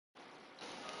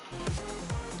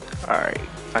Alright,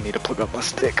 I need to plug up my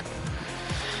stick.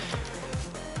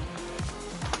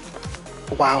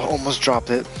 Wow, almost dropped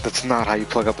it. That's not how you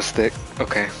plug up a stick.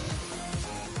 Okay.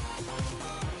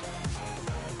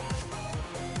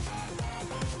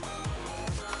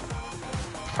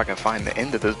 If I can find the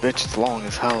end of this bitch, it's long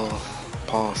as hell.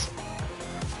 Pause.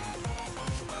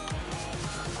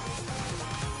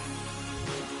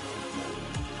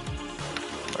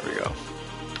 There we go.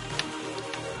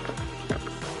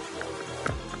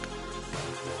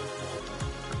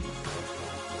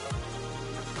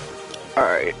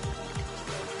 Alright.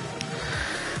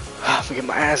 I'm gonna get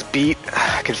my ass beat.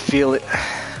 I can feel it.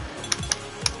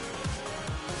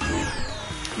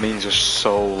 Means are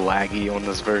so laggy on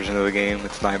this version of the game,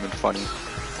 it's not even funny.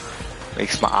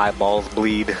 Makes my eyeballs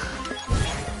bleed.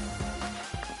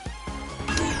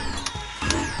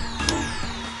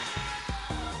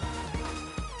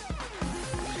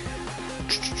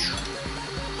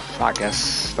 I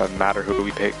guess doesn't matter who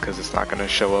we pick because it's not gonna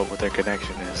show up what their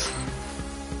connection is.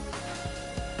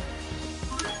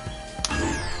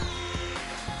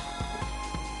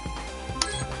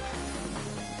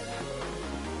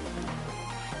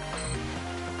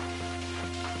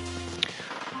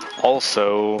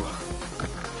 Also,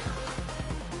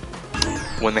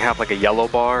 when they have like a yellow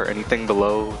bar, anything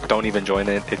below, don't even join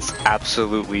it. It's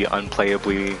absolutely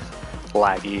unplayably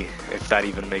laggy, if that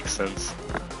even makes sense.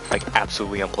 Like,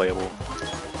 absolutely unplayable.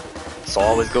 So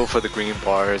always go for the green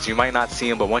bars. You might not see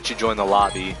them, but once you join the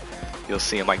lobby, you'll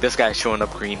see them. Like, this guy's showing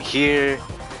up green here,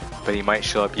 but he might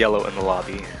show up yellow in the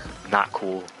lobby. Not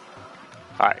cool.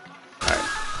 Alright, alright.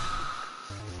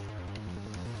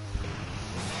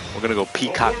 We're gonna go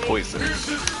Peacock Poison.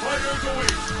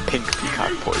 Pink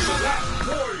Peacock Poison.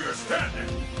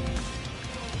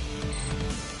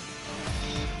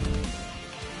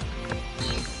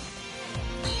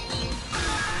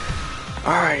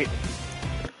 Alright.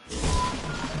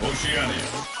 Oceania.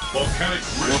 Volcanic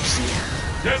Rift.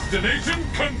 Whoopsie. Destination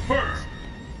confirmed.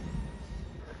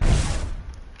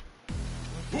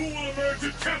 Who will emerge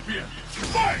a champion?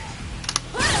 Fight!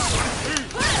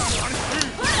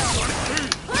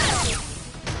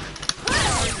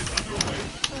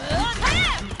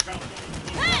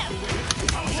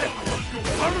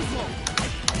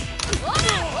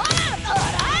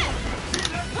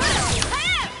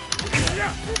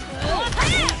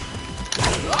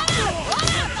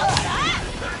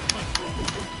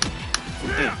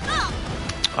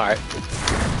 Alright.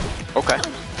 Okay.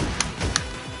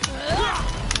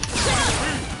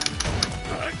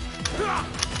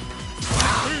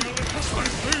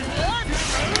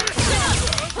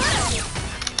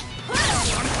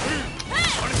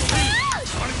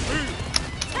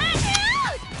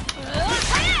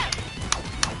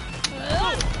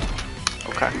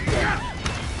 Okay.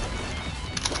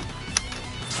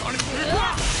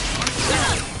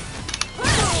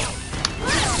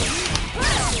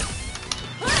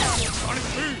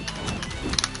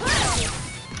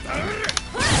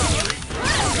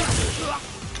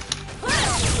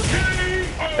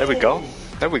 There we go.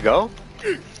 There we go.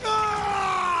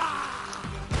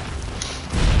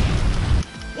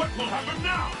 What will happen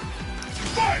now?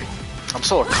 Fight! I'm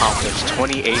so accomplished.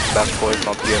 28 best poison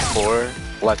on PS4.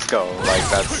 Let's go. Like,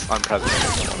 that's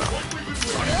unprecedented.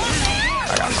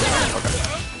 I got it. Okay.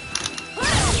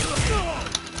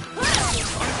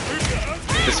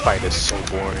 This fight is so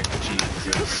boring.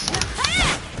 Jesus.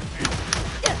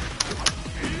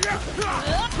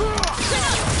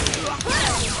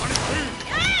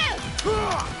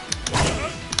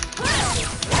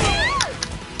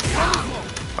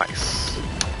 Nice.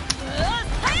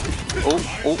 Oh,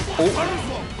 oh,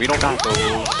 oh. We don't got those.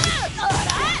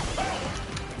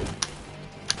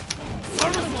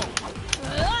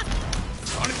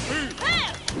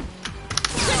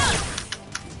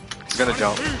 He's gonna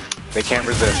jump. They can't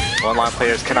resist. Online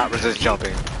players cannot resist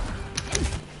jumping.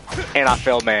 And I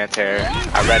failed man tear.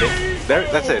 I read it.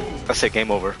 There, that's it. That's it.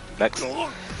 Game over. Next.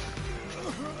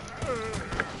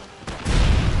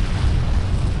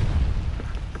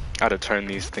 Gotta turn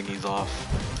these thingies off.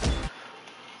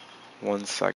 1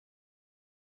 sec.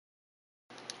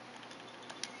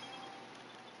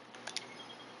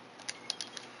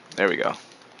 There we go.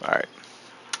 Alright.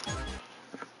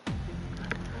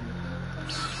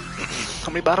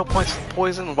 How many battle points for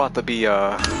poison? We're about to be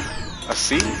a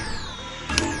C?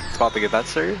 It's about to get that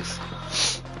serious?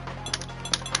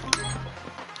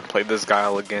 Play this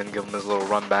guile again, give him his little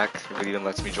run back if it even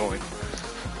lets me join.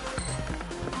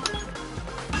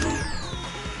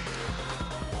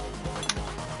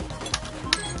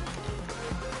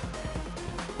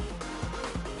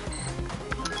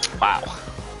 Wow.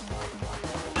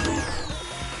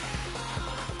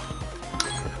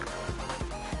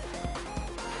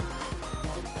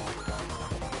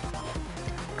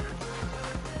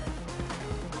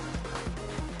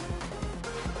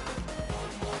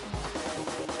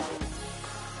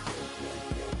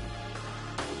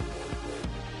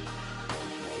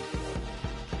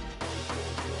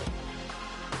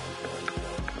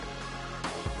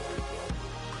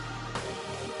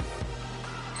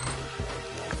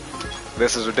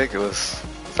 This is ridiculous.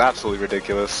 It's absolutely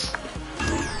ridiculous.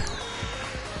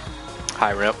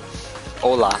 Hi, Rip.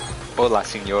 Hola. Hola,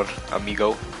 señor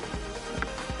amigo.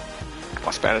 My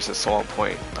Spanish is so on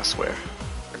point, I swear.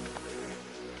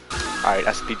 Alright,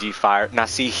 SPG fire. Now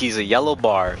see, he's a yellow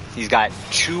bar. He's got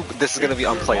two. This is gonna be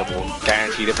unplayable.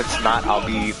 Guaranteed. If it's not, I'll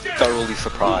be thoroughly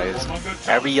surprised.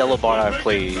 Every yellow bar I've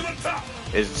played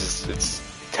is just, it's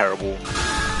terrible.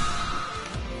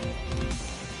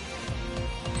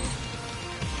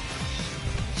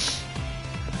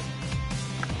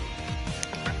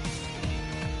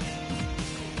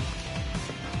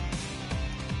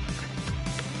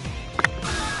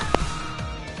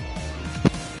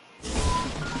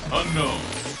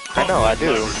 I know, I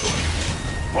do.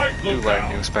 I do learn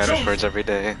new Spanish words every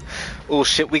day. Oh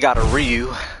shit, we got a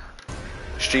Ryu.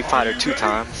 Street Fighter 2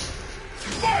 time.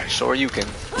 Sure you can.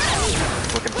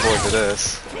 Looking forward to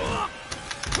this.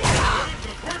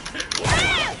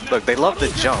 Look, they love the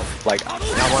jump. Like, I'm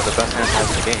one of the best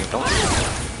hands in the game. Don't do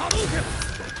that.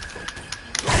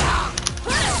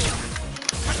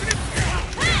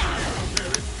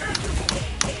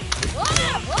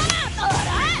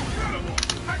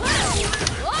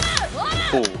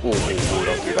 Ooh,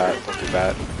 don't do that, don't do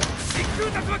that.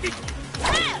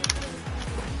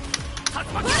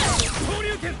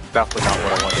 Definitely not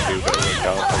what I want to do, but it worked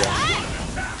out, I guess.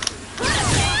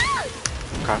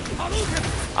 Okay.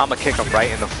 I'ma kick him right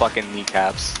in the fucking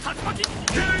kneecaps.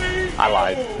 I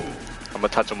lied. I'ma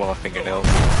touch him with my fingernails.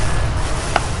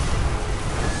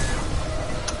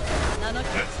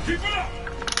 Let's keep it up!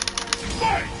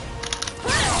 Fight!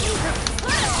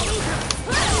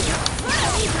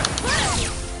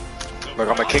 Look,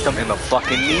 I'm gonna kick him in the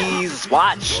fucking knees.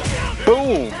 Watch.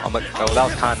 Boom. Oh, that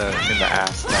was kind of in the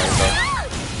ass.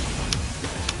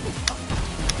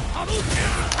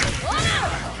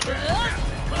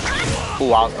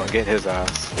 Ooh, I was gonna get his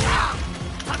ass.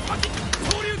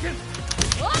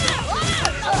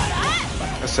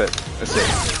 That's it. That's it.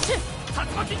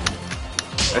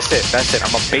 That's it. That's it.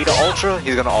 I'm a beta ultra.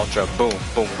 He's gonna ultra. Boom.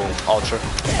 Boom. Boom. Ultra.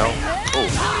 No. Ooh.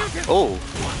 Ooh.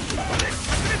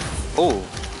 Ooh.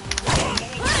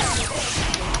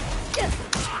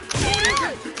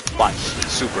 Watch.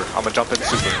 Super. I'm gonna jump in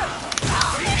super.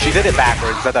 She did it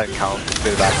backwards. That doesn't count. She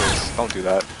did it backwards. Don't do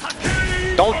that.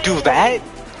 Don't do that!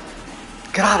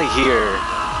 Get out of here.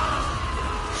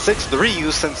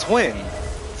 6'3" since when?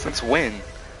 Since when?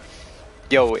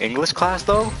 Yo, English class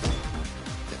though?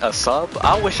 A sub?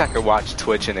 I wish I could watch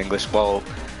Twitch in English. Well,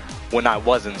 when I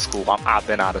was in school. I've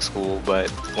been out of school, but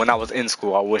when I was in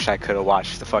school, I wish I could have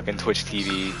watched the fucking Twitch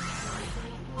TV.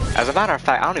 As a matter of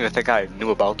fact, I don't even think I knew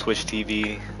about Twitch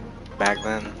TV back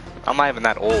then. I'm not even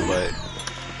that old, but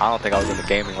I don't think I was into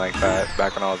gaming like that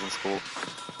back when I was in school.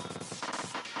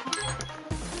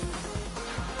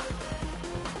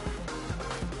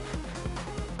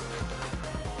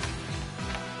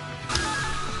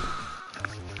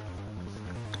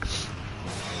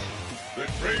 The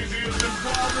craziest and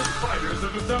wildest fighters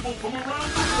have assembled from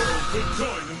around the world to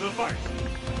join in the fight.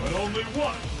 But only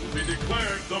one will be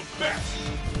declared the best.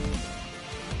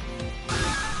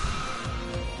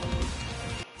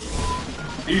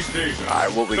 East Asia.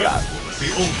 Alright, what we got?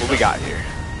 What we got here?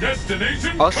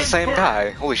 Destination. Oh, it's the same guy.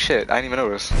 Holy shit, I didn't even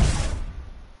notice.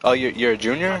 Oh, you're a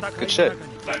junior? Good shit.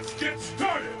 Let's get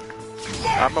started.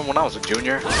 I remember when I was a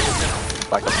junior,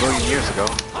 like a million years ago.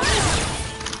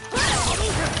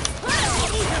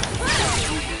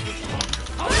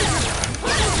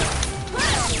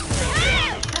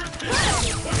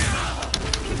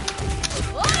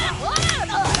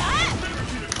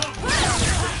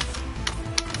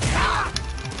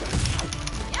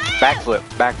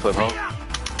 Backflip, huh?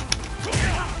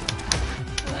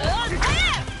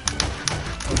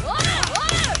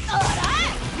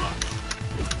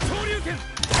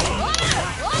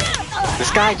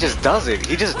 This guy just does it.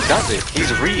 He just does it.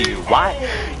 He's Ryu. Why?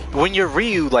 When you're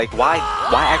Ryu, like, why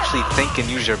actually think and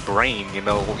use your brain? You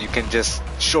know, you can just,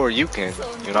 sure you can.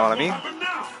 You know what I mean?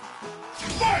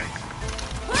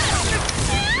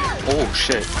 Oh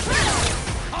shit.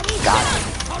 Got him.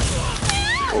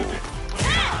 Oh.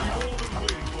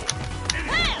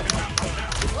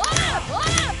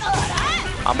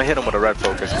 I'm gonna hit him with a red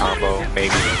focus combo,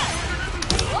 maybe.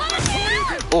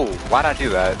 Oh, why'd I do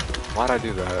that? Why'd I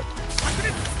do that?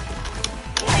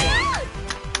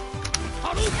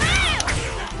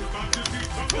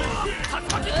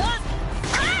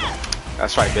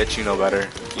 That's right, bitch. You know better.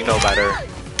 You know better.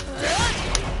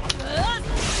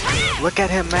 Look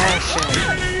at him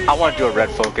mashing. I want to do a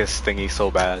red focus thingy so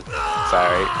bad. It's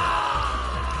alright.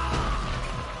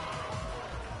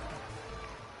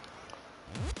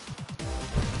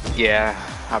 Yeah,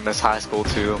 I miss high school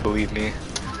too, believe me.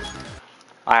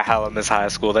 I hella miss high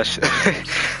school. That shit,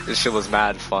 this shit was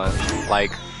mad fun.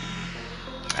 Like,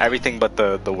 everything but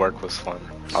the work was fun.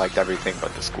 I liked everything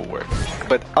but the schoolwork.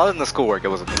 But other than the schoolwork, it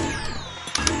was amazing.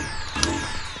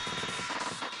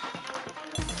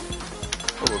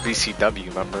 Oh, BCW,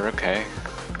 remember? Okay.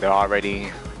 They're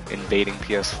already invading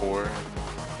PS4.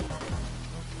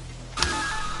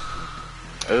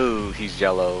 Oh, he's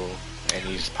yellow. And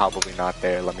he's probably not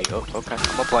there. Let me go. Oh, okay.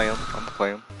 I'm gonna play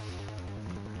him.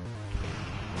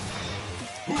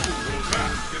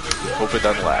 Hope it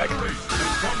doesn't lag.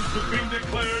 Comes to being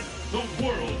declared the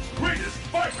world's greatest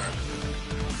fighter.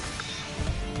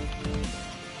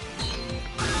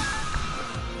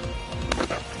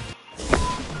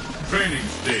 Training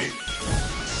stage.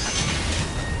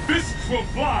 Fists will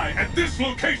fly at this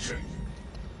location.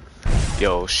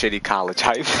 Yo, shitty college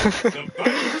hype. The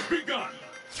battle's begun.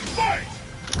 Fight!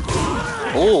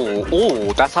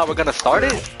 Oh, that's how we're gonna start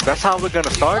it? That's how we're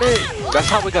gonna start it? That's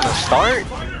how we're gonna start?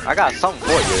 I got something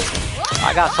for you.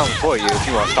 I got something for you if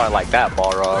you wanna start like that,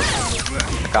 Balrog.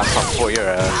 I got something for your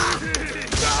ass.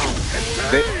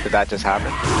 Did that just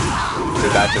happen?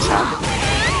 Did that just happen?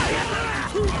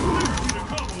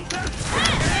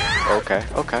 Okay,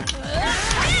 okay.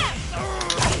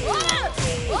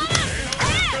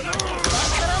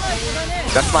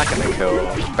 That's not gonna kill.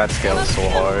 That scales so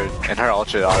hard. And her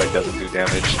ultra already doesn't do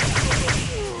damage.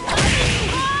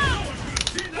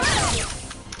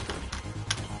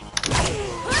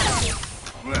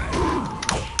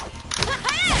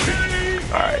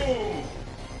 Alright.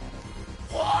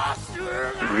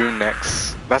 Rune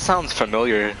next. That sounds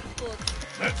familiar.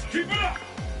 Let's keep it up.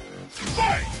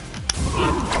 Fight!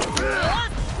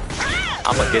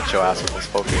 I'm gonna get your ass with this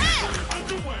focus.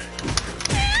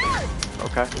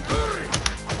 Okay.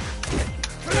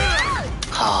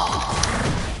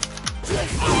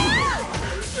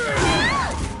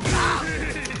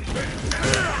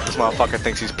 This motherfucker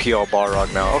thinks he's PL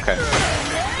Balrog now. Okay.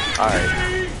 Alright.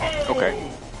 Okay.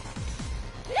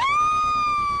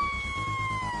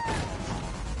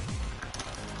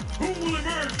 Who will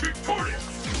emerge victorious?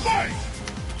 Fight!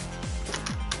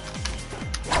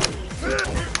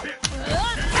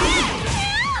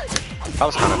 That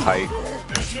was kind of tight.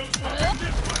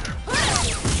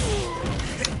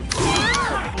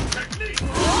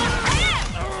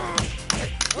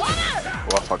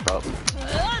 Oh, I fucked up.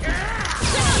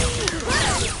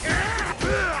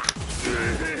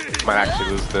 Might actually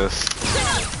lose this.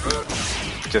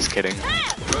 Just kidding.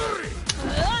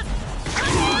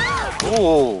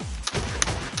 Ooh.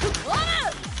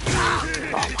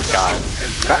 Oh my god.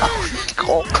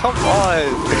 Oh, come on.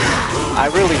 I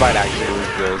really might actually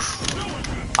lose this.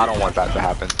 I don't want that to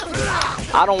happen.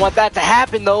 I don't want that to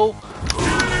happen though.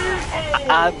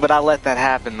 But I let that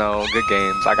happen though. Good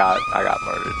games. I got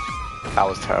murdered. That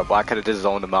was terrible. I could have just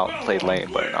zoned him out and played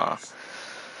lane, but nah.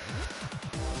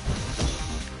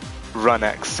 Run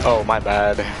X. Oh, my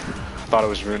bad. Thought it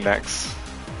was Rune X.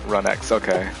 Run X.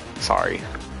 Okay. Sorry.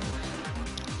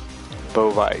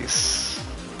 Bovice.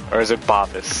 Or is it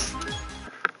Bovis?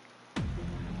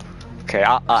 Okay,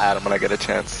 I'll add him when I get a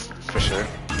chance. For sure.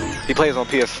 He plays on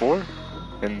PS4?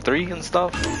 And 3 and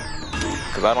stuff?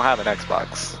 Because I don't have an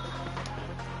Xbox.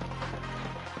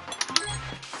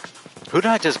 Who did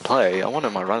I just play? I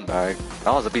wanted my run back.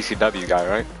 That was a BCW guy,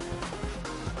 right?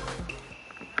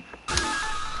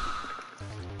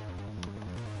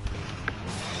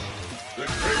 The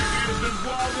craziest and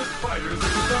wildest fighters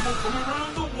have assembled from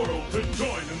around the world to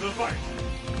join in the fight.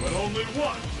 But only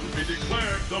one will be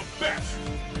declared the best.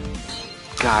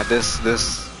 God, this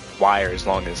wire is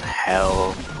long as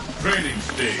hell. Training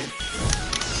stage.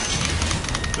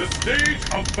 The stage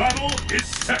of battle is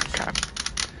set. Okay.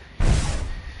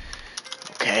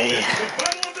 Okay. It's the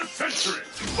battle of the century.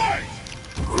 Fight!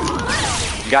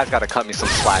 You guys gotta cut me some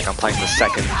slack. I'm playing the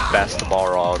second best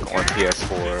Balrog on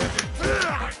PS4.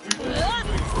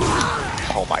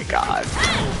 Oh my god.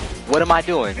 What am I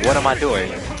doing? What am I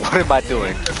doing? What am I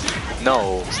doing?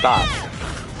 No, stop.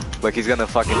 Like he's gonna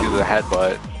fucking do the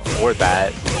headbutt or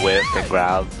that whip and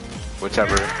grab,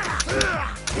 whichever.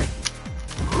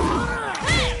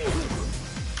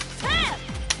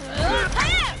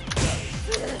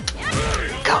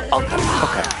 God,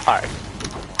 okay, alright.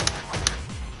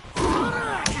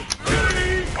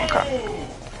 Okay.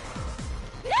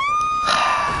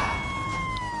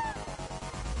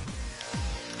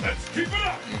 Let's keep it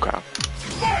up. Okay.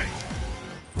 Fight!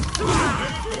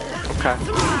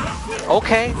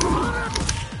 Okay.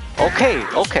 Okay.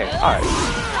 Okay. Alright.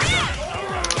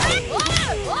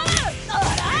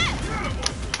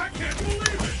 I can't believe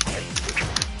it.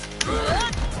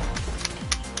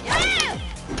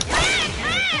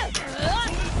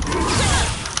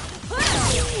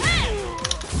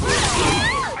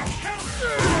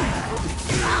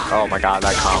 Oh my god,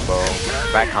 that combo.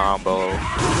 That combo.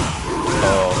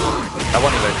 Oh, that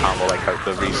wasn't even a combo, like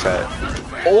the reset.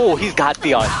 Oh, he's got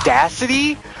the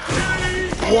audacity?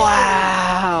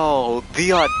 Wow!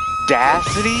 The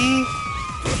audacity?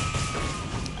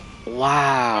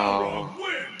 Wow.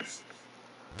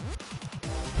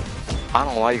 I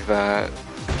don't like that.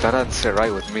 That doesn't sit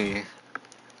right with me.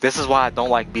 This is why I don't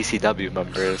like BCW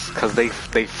members, because they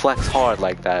flex hard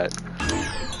like that.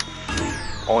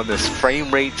 On this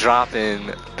frame rate dropping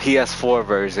PS4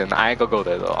 version. I ain't gonna go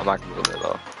there though. I'm not gonna go there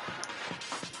though.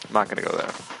 I'm not gonna go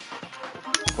there.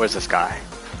 Where's this guy?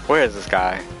 Where is this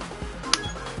guy?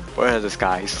 Where is this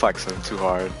guy? He's flexing too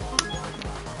hard.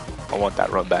 I want that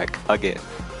run back again.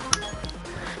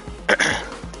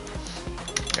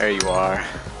 There you are.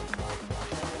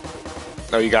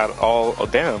 Oh, you got all. Oh,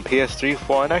 damn. PS3,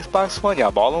 4, and Xbox One?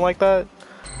 Y'all balling like that?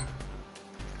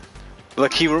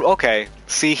 Look, okay.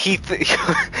 See,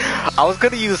 I was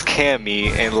gonna use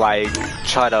Cammy and like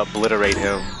try to obliterate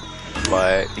him,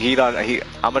 but I'm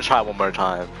gonna try one more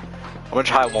time.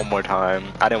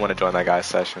 I didn't want to join that guy's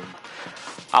session.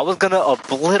 I was gonna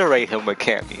obliterate him with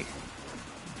Cammy.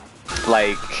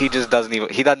 Like, he just doesn't even.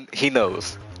 He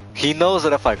knows. He knows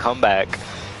that if I come back,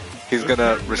 he's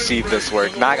gonna receive this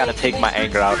work. Now I gotta take my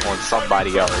anger out on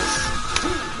somebody else.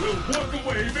 Will walk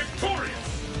away victorious.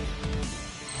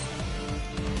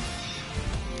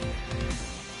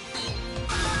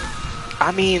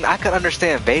 I mean, I could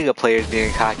understand Vega players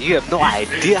being cocky. You have no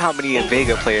idea how many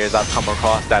Vega players I've come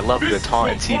across that love to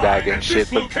taunt and teabag and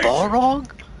shit. But Balrog?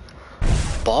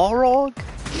 Balrog?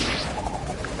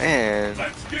 Man.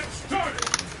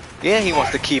 Yeah, he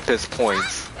wants to keep his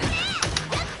points.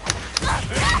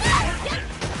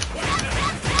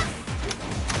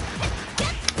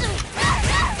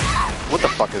 What the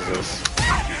fuck is this?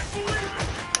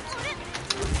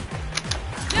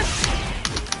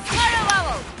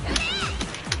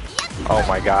 Oh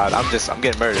my god, I'm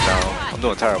getting murdered now. I'm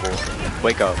doing terrible.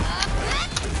 Wake up.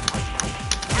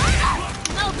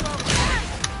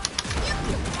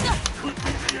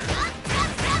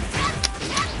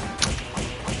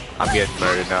 I'm getting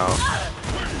murdered now.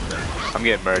 I'm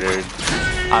getting murdered.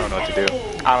 I don't know what to do.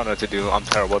 I don't know what to do. I'm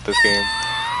terrible at this game.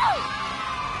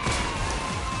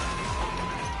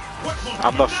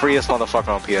 I'm the freest motherfucker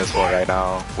on PS4 right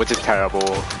now, which is terrible.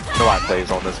 Nobody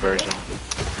plays on this version.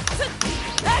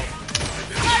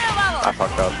 I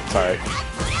fucked up. Sorry.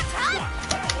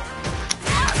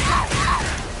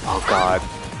 Oh god.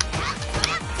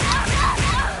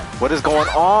 What is going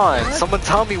on? Someone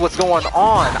tell me what's going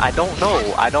on. I don't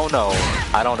know. I don't know.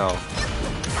 I don't know.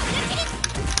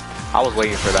 I was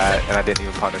waiting for that and I didn't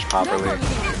even punish properly.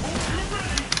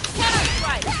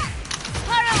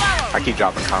 I keep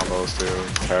dropping combos too.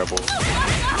 Terrible.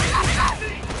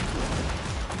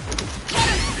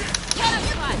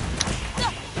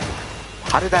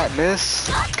 How did that miss?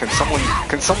 Can someone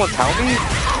tell me?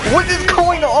 What is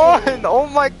going on? Oh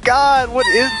my god, what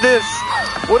is this?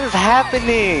 What is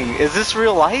happening? Is this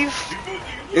real life?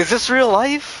 Is this real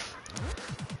life?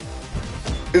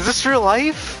 Is this real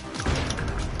life?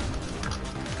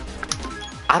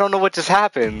 I don't know what just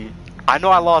happened. I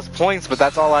know I lost points, but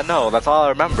that's all I know. That's all I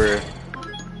remember.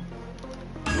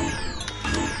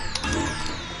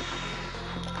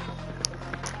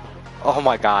 Oh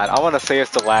my god, I want to say it's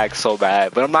the lag so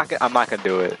bad, but I'm not gonna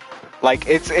do it. Like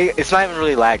it's not even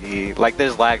really laggy. Like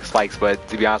there's lag spikes, but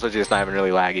to be honest with you, it's not even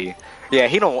really laggy. Yeah,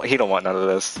 he don't want none of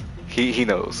this. He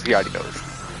knows. He already knows.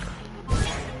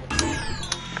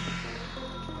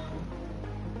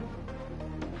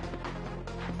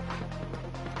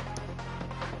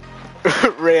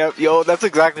 Ramp, yo, that's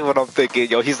exactly what I'm thinking.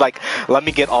 Yo, he's like, let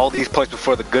me get all these points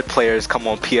before the good players come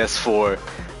on PS4.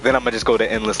 Then I'm gonna just go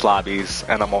to endless lobbies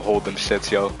and I'm gonna hold them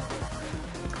shits, yo.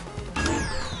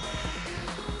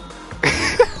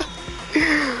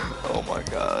 Oh my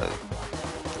god.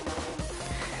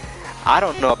 I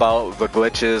don't know about the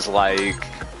glitches, like,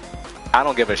 I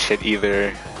don't give a shit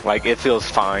either. Like, it feels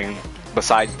fine.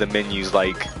 Besides the menus,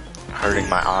 like, hurting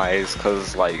my eyes,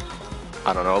 cause, like,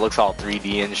 I don't know, it looks all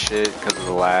 3D and shit because of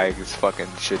the lag. It's fucking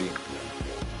shitty.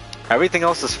 Everything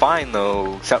else is fine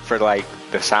though, except for like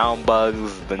the sound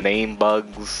bugs, the name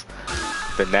bugs,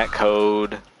 the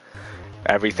netcode,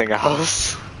 everything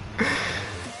else.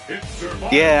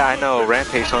 Yeah, I know,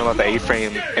 Rampage talking about the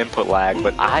 8-frame input lag,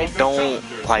 but I don't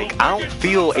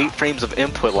feel 8 frames of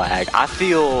input lag. I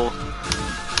feel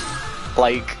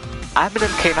like I'm an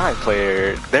MK9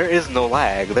 player. There is no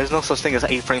lag. There's no such thing as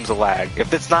 8 frames of lag.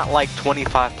 If it's not like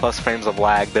 25 plus frames of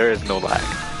lag, there is no lag.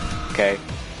 Okay?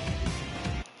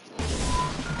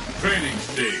 Training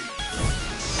stage.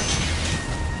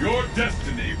 Your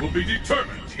destiny will be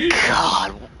determined here.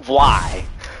 God, why?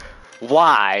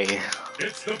 Why?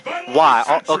 It's the battle Why?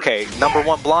 of the Oh, okay, number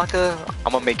one Blanca,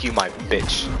 I'm gonna make you my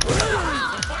bitch.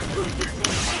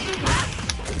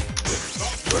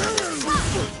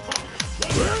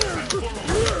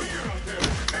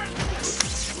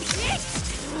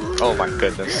 Oh my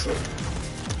goodness.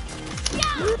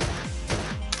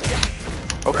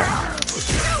 Okay.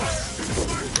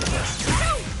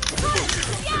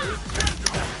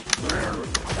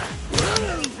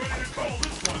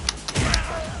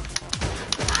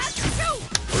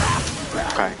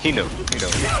 Okay, he knew. He knew.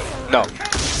 No.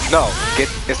 No.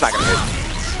 It's not gonna hit.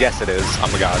 Yes, it is. Oh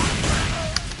my god.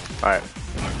 Alright.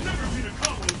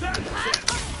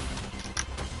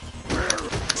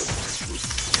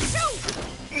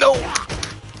 No!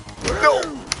 No!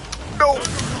 No!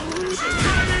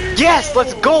 Yes!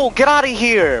 Let's go! Get out of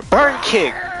here! Burn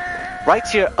kick! Right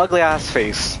to your ugly ass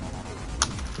face.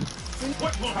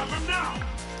 What will happen now?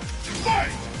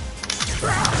 Fight!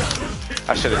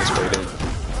 I should have just waited.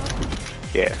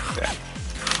 Yeah, yeah.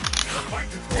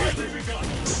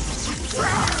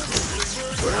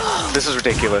 This is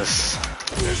ridiculous.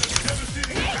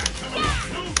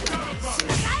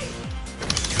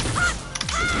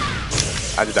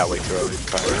 I did that way too early.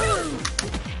 Fuck.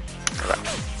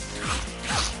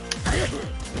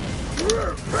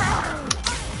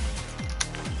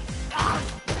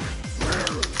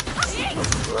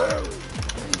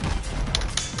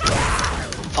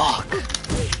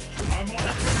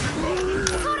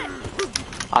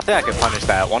 I think I can punish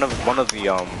that. One of the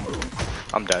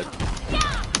I'm dead.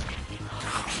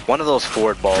 One of those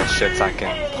forward ball shits I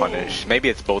can punish. Maybe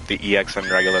it's both the EX and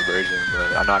regular version,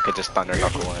 but I know I could just thunder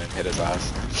knuckle and hit his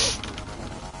ass.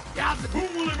 Who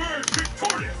will emerge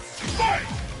victorious? Fight!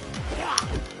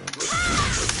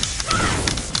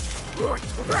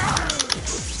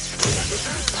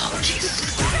 Oh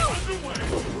Jesus.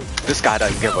 This guy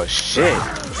doesn't give a shit.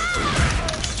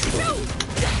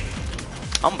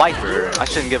 I'm Viper. I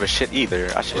shouldn't give a shit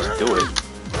either. I should just do it.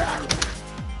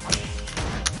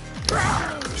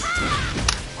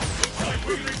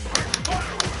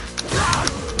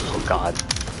 Oh god.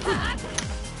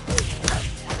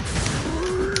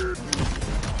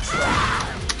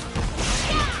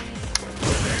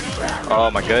 Oh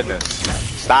my goodness.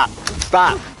 Stop.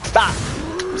 Stop. Stop.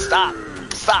 Stop.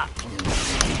 Stop.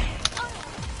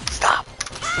 Stop.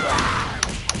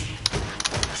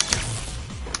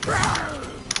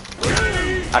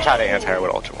 I tried to anti-air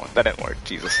with Ultra 1. That didn't work.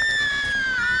 Jesus.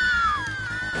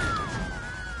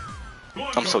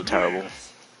 I'm so terrible.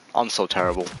 I'm so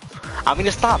terrible. I mean,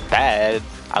 it's not bad.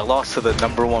 I lost to the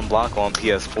number one block on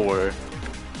PS4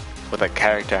 with a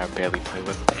character I barely play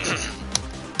with.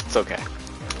 It's okay.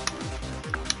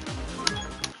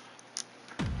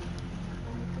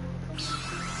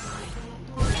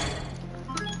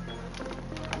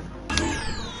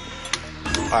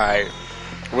 Alright.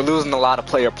 We're losing a lot of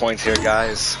player points here,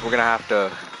 guys. We're gonna have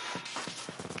to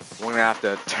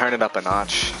turn it up a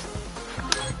notch.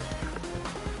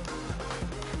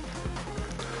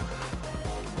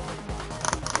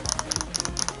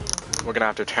 We're gonna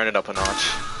have to turn it up a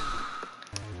notch.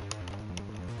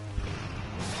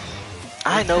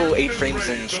 I know 8 frames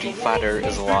in Street Fighter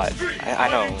is a lot. I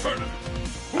know.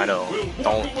 I know.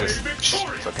 Don't just...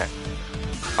 It's okay.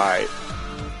 Alright.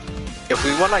 If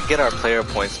we want to get our player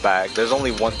points back, there's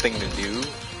only one thing to do,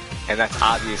 and that's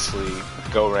obviously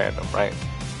go random, right?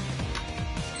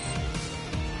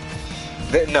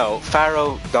 No,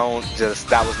 Pharaoh, don't just...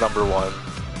 That was number one.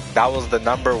 That was the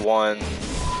number one...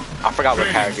 I forgot what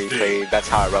character he played. That's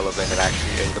how irrelevant it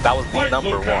actually is. But that was the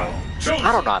number one.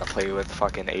 I don't know how to play with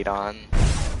fucking Adon.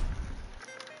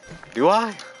 Do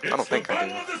I? I don't think I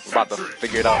do. I'm about to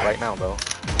figure it out right now, though.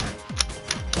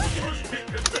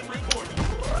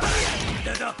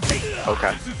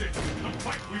 Okay.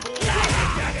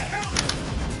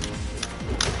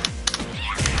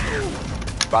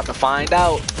 About to find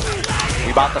out.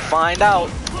 We about to find out.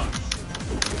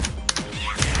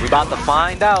 We about to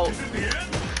find out.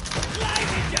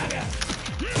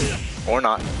 Or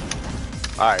not.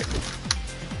 Alright.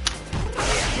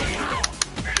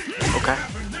 Okay.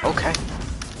 Okay.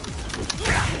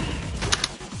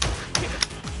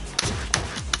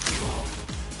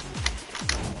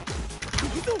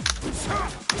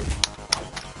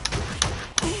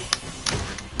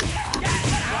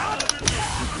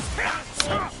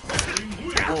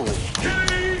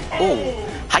 Oh,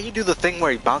 how you do the thing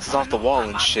where he bounces off the wall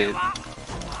and shit?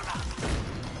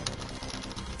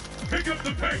 Pick up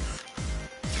the pace.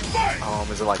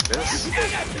 Is it like this?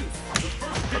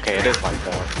 Okay, it is like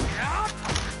that.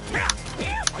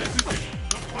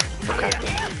 Okay.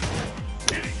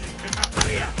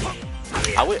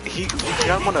 I would. He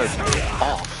got one off.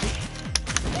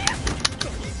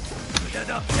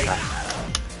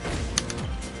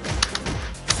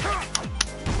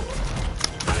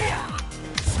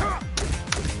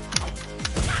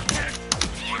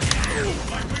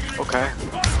 Okay.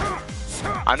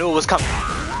 I knew it was coming.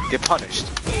 Get punished.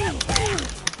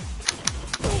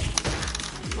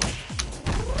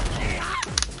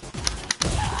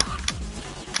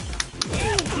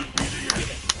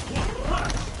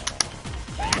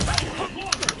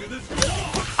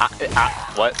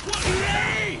 What?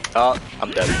 Oh,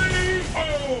 I'm dead.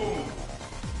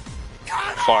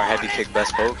 Far heavy kick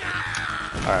best poke.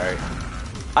 Alright.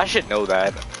 I should know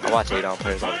that. I watch 8-on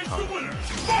players all the time.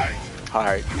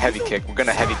 Alright, heavy kick. We're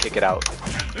gonna heavy kick it out.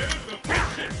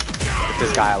 If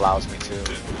this guy allows me to.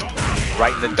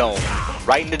 Right in the dome.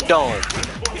 Right in the dome.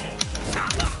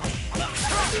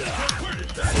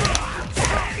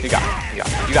 Okay. You got it. You got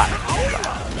it. You got it. You got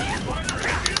it.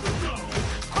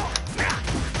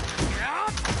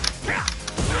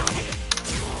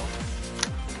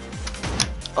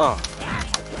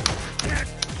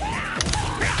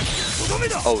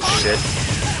 Oh shit.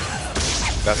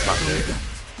 That's not good.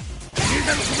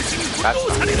 That's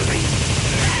not it.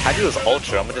 I do his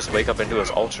ultra. I'm gonna just wake up and do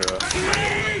his ultra.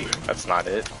 That's not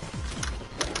it.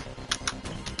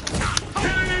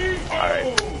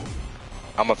 Alright.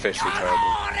 I'm officially terrible.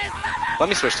 Let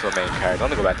me switch to a main character.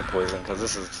 Let me go back to poison because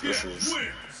this is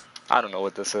I don't know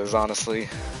what this is, honestly.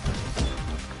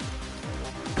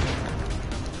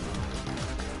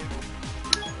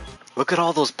 Look at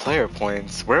all those player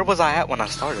points. Where was I at when I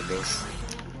started this?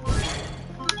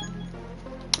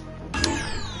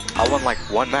 I won like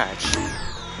one match.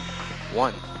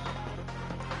 One.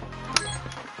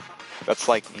 That's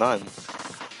like none.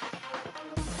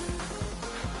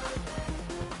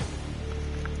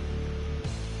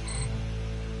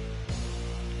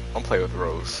 I'm playing with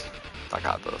Rose. I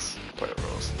got this. Play with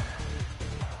Rose.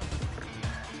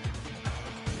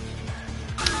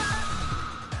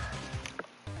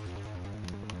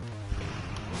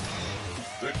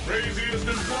 The craziest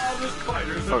and wildest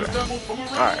fighters have assembled from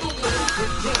around the world to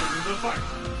join in the fight.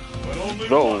 But only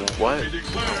one will be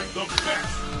declared the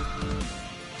best.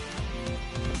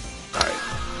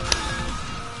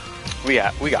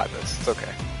 Alright. We got this. It's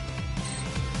okay.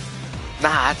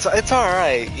 Nah, it's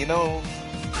alright, you know.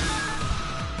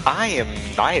 I am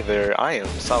neither. I am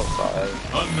Southside.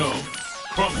 Unknown.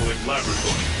 Crumbling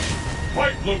laboratory.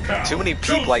 Fight locale. Too many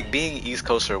people, like being East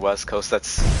Coast or West Coast,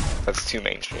 that's too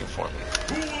mainstream for me.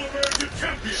 Who will emerge a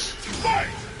champion? Fight!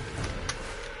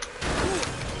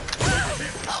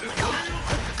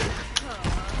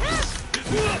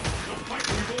 Oh my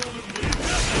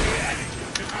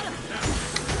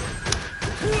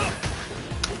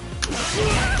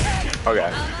god.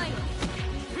 Okay.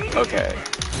 Okay.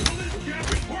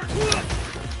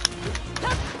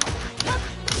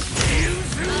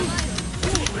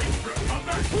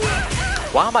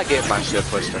 Why am I getting my shit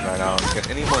pushed in right now? Can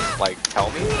anyone, like, tell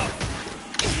me?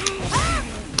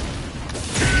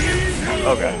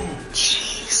 Okay.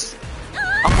 Jeez.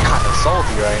 I'm kinda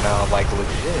salty right now, like,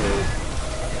 legit.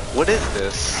 What is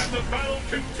this? And the battle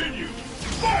continues.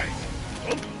 Fight!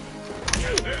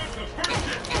 There's the first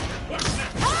hit. What's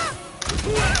next?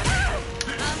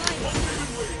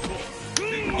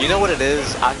 You know what it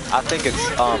is? I think it's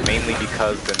mainly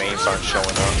because the names aren't showing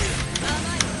up.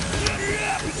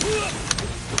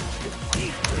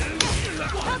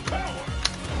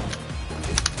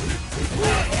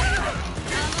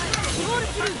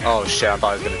 Oh shit, I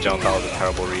thought I was gonna jump. That was a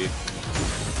terrible read.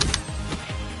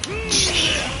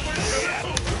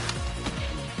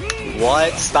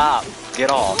 What? Stop.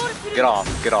 Get off. Get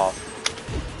off. Get off.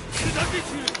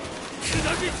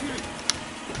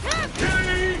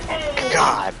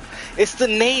 God. It's the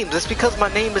names. It's because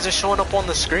my name isn't showing up on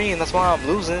the screen. That's why I'm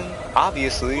losing.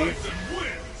 Obviously.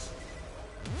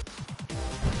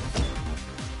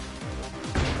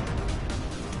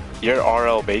 You're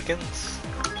RL Bacons?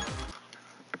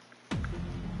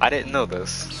 I didn't know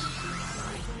this.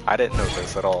 I didn't know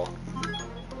this at all.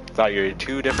 Thought you were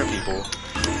two different people.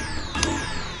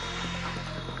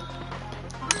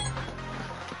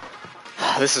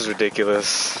 This is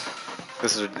ridiculous.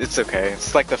 It's okay.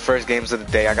 It's like the first games of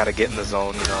the day. I gotta get in the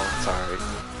zone, you know. It's alright.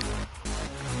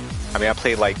 I mean, I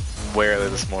played like way early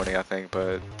this morning, I think,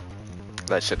 but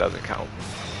that shit doesn't count.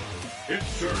 It's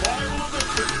survival of the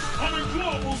fittest on a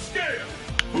global scale.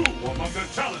 Who among the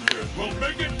challengers will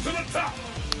make it to the top?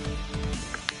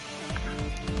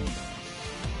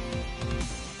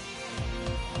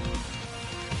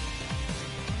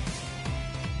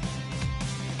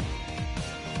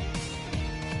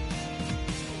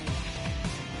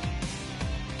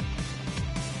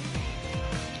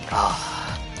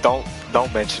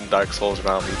 Don't mention Dark Souls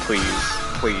around me, please.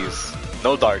 Please.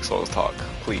 No Dark Souls talk,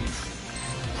 please.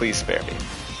 Please spare me.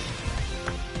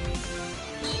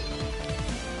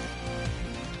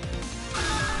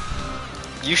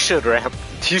 You should ramp.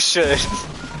 You should.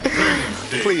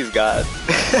 Please, God.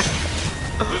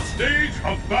 The stage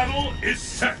of battle is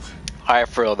set. Alright,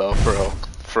 for real though,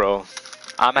 for real.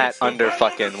 I'm at under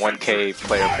fucking 1k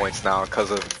player points now because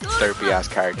of derpy ass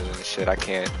characters and shit. I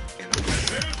can't. You know.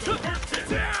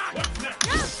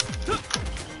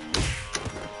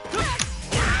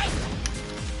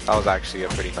 That was actually a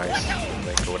pretty nice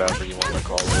link or whatever you want to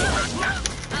call it.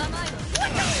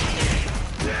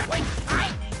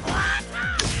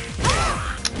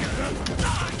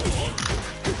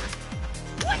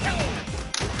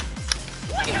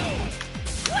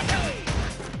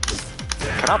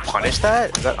 Can I punish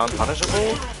that? Is that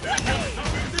unpunishable?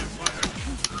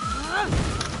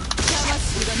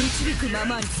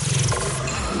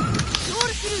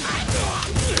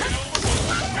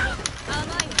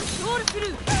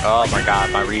 Oh my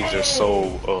god, my reads are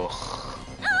so ugh.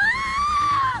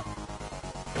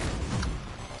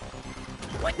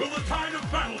 Will the tide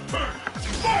of battle turn?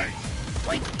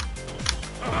 Fight!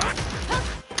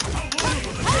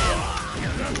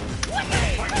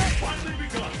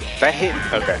 That hit?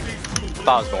 Okay.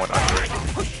 Thought I was going under.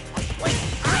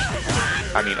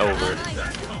 I mean over.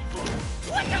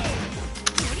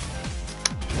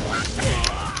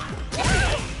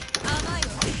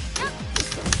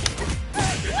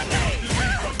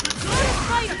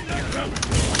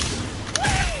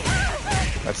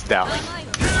 That's down.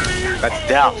 That's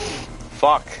down.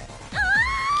 Fuck.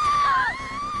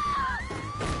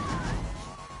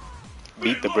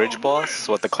 Beat the bridge boss?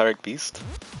 What, the cleric beast?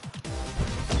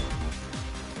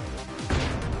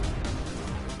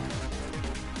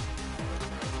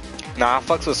 Nah, I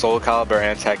fucks with Soul Calibur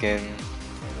and Tekken.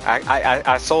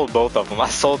 I sold both of them. I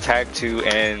sold Tag 2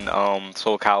 and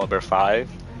Soul Calibur 5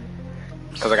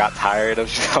 because I got tired of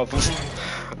them.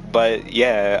 But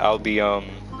yeah, I'll be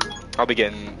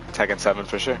getting Tekken 7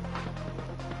 for sure.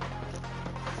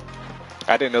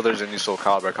 I didn't know there's a new Soul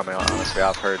Calibur coming out, honestly.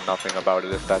 I've heard nothing about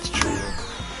it, if that's true.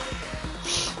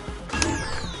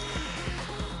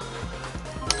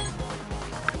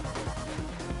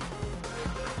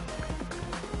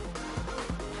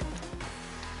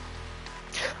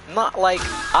 Not like,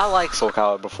 I like Soul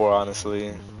Calibur before,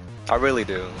 honestly. I really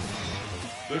do.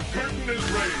 The curtain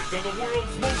is raised on the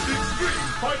world's most extreme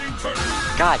fighting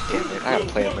tournament. God damn it, I gotta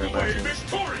play it matches.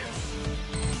 Victorious.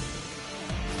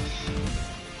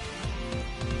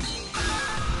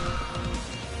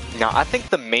 Now, I think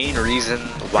the main reason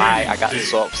why I got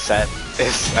so upset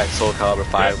is at Soul Calibur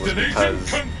 5 was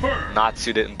because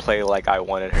Natsu didn't play like I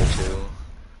wanted her to.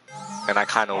 And I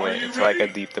kinda went into like a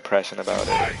deep depression about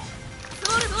it.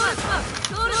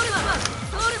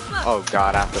 Oh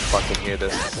god, I have to fucking hear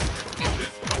this.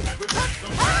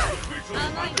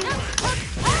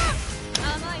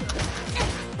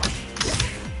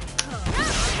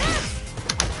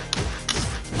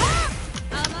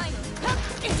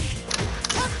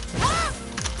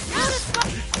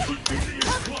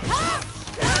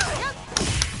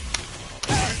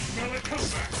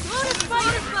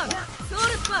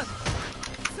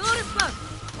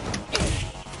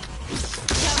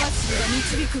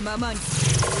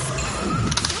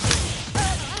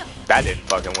 That didn't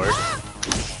fucking work.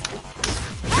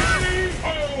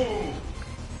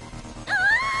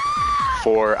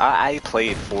 I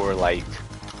played for like,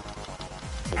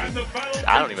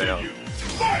 I don't even know.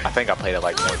 I think I played it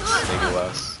like once, maybe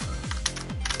less.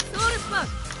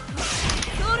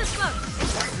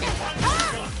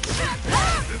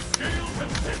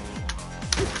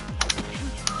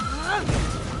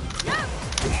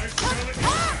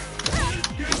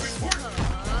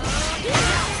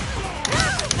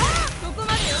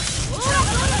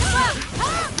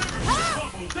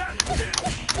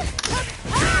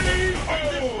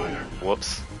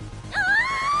 Whoops.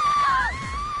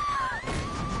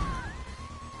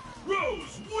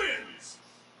 Rose wins.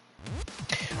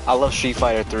 I love Street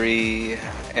Fighter 3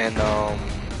 and I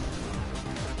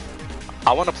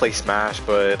want to play Smash,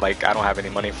 but like I don't have any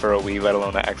money for a Wii, let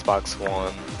alone an Xbox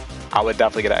One. I would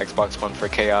definitely get an Xbox One for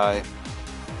KI,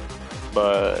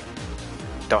 but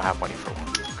don't have money for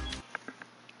one.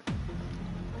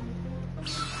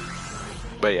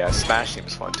 But yeah, Smash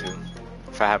seems fun too.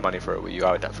 If I had money for a Wii U,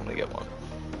 I would definitely get one.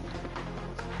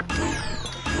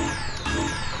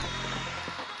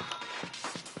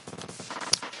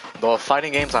 The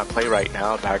fighting games I play right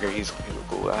now, Dagger, he's a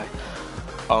cool guy.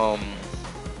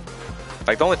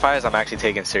 Like the only fighters I'm actually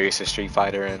taking serious is Street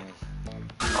Fighter and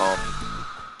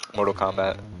Mortal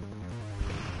Kombat.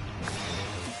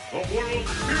 The world's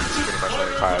It's fiercest pretty much like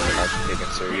fighter Kyle, I of should take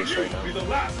him serious right be now. the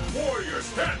last warrior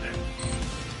standing.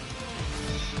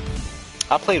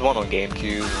 I played one on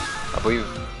GameCube. I believe.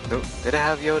 Did it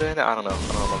have Yoda in it? I don't know.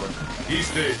 I don't remember.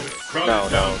 East Asia, crowded No,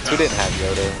 downtown. 2 didn't have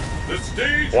Yoda. The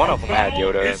stage One of them had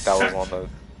battle Yoda is that was set. on the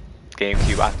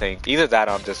GameCube, I think. Either that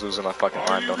or I'm just losing my fucking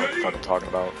mind. Don't know what the fuck I'm talking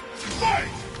about. Fight!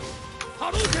 The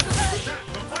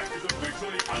fight is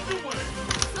officially underway.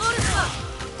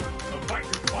 The fight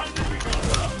has finally begun.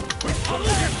 With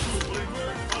Hadouken! Will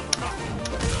emerge on top.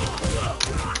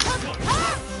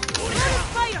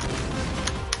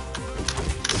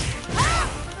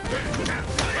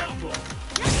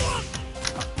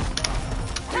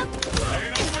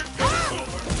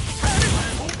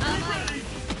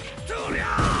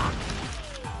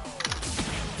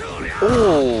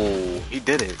 Oh, he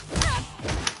did it.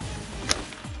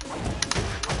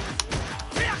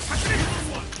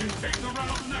 You take the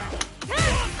round now.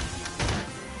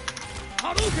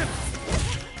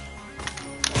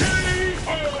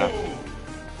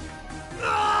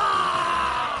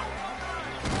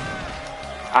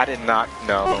 I did not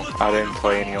know. I didn't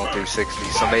play any on 360,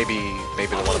 so maybe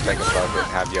the one I'm thinking about didn't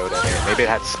have Yoda in it. Maybe it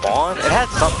had Spawn. It had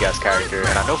some guest character,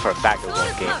 and I know for a fact it was on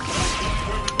GameCube.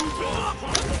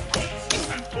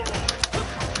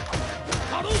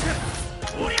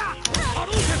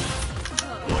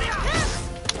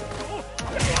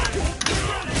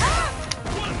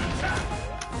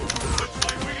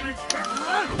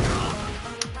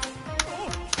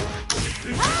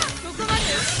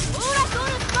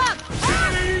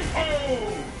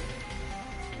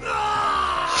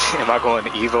 Am I going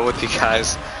Evo with you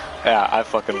guys? Yeah, I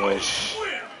fucking wish.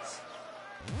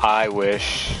 I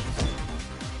wish.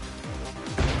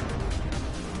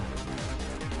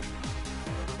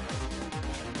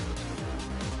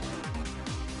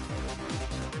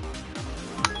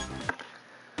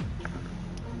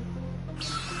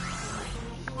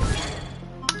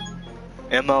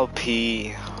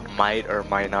 MLP might or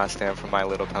might not stand for My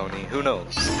Little Pony. Who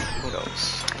knows? Who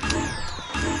knows?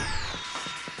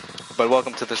 But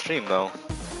welcome to the stream, though.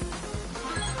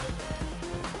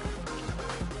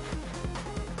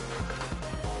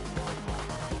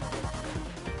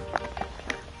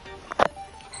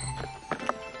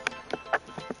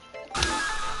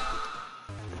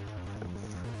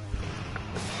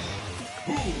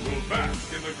 Who will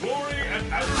bask in the glory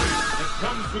and adoration that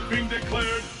comes with being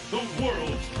declared the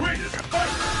world's greatest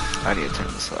fighter? I need to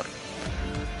turn this up.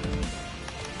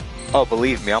 Oh,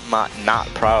 believe me, I'm not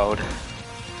proud.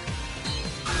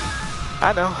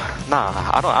 I know.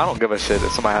 Nah, I don't give a shit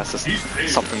if somebody has to,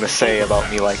 something to say about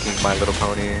me liking My Little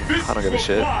Pony. I don't give a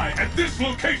shit. At this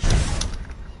location.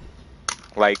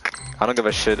 Like, I don't give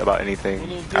a shit about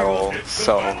anything at all.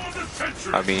 So,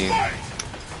 I mean,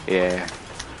 yeah.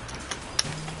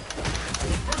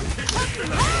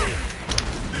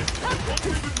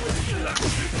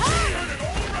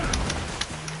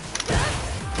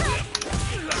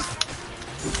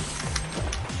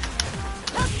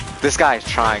 This guy's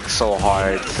trying so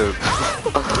hard to.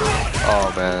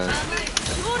 Oh man.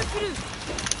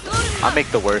 I make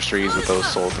the worst reads with those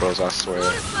soul throws, I swear.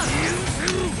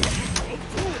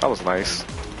 That was nice.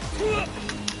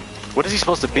 What is he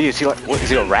supposed to be? Is he like, what, is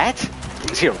he a rat?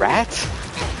 Is he a rat?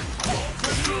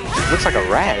 He looks like a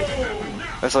rat.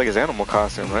 That's like his animal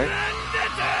costume, right?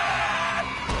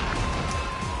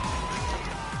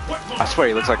 I swear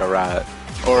he looks like a rat.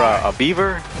 Or a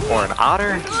beaver? Or an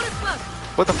otter?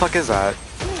 What the fuck is that?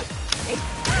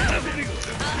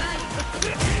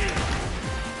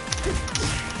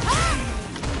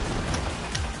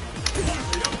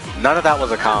 None of that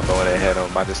was a combo when it hit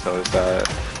him, I just noticed that.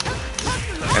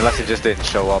 Unless it just didn't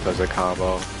show up as a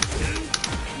combo.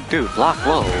 Dude, block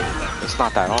low. It's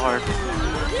not that hard.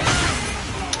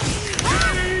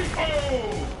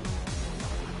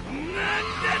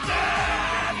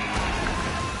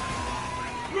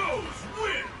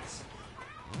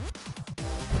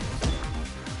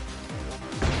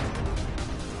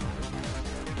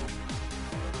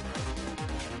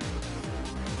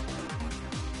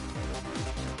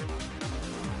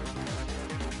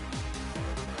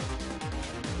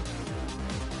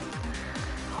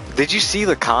 Did you see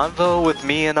the convo with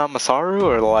me and Masaru,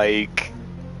 or like,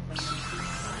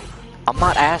 I'm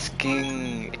not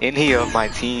asking any of my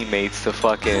teammates to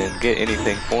fucking get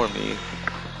anything for me.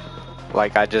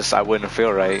 Like, I wouldn't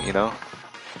feel right, you know?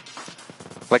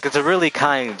 Like, it's a really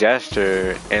kind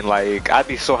gesture, and like, I'd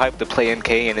be so hyped to play NK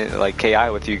and like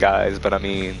KI with you guys, but I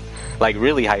mean, like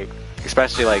really hyped,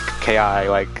 especially like KI,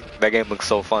 like that game looks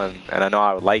so fun, and I know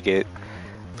I would like it.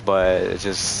 But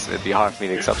it'd be hard for me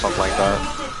to accept something like that.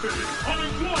 On a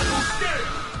global scale,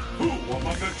 who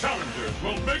among the challengers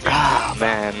will make it. Ah,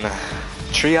 man.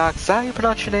 Triox, is that how you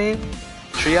pronounce your name?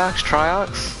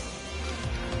 Triox?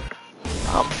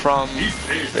 I'm from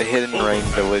the Hidden Rain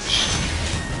Village.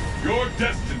 Your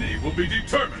destiny will be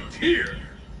determined here.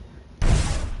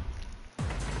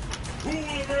 Who will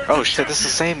emerge Oh shit, this is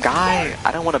the same guy?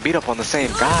 I don't want to beat up on the same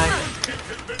guy.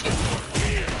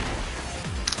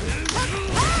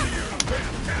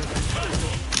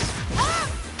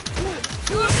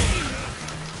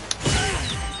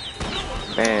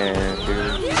 Man,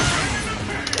 dude.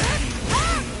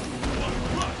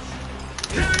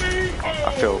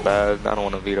 I feel bad. I don't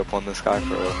want to beat up on this guy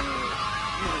for real.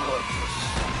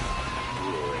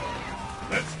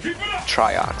 Let's keep it up.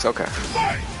 Triox, okay.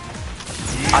 Fight.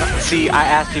 See, I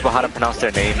ask people how to pronounce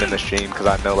their name in the stream because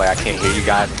I know like I can't hear you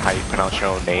guys and how you pronounce your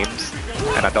own names.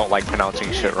 And I don't like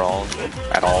pronouncing shit wrong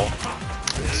at all.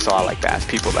 So I like to ask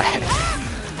people that.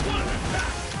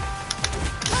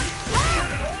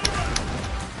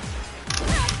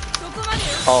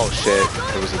 Oh shit,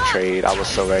 it was a trade. I was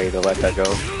so ready to let that go.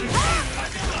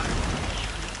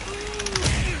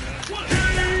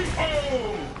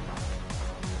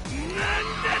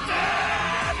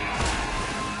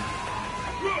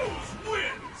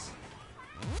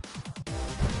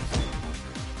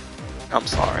 I'm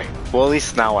sorry. Well, at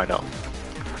least now I know.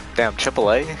 Damn,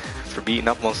 AAA for beating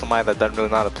up on somebody that doesn't really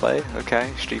know how to play.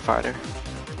 Okay, Street Fighter.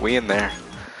 We in there.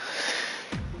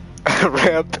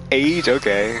 Ramp age,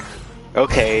 okay.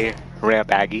 Okay,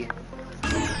 Ramp Aggie.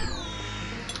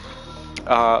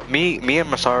 Me and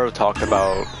Masaru talked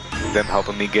about them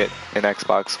helping me get an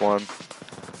Xbox One.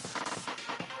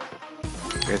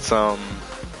 It's a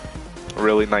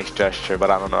really nice gesture, but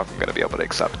I don't know if I'm gonna be able to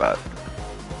accept that.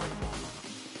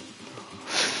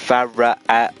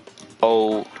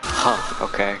 Huh,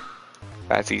 okay.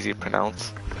 That's easy to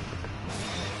pronounce.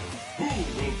 Who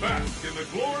will bask in the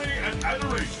glory and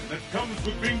adoration that comes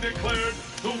with being declared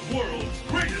the world's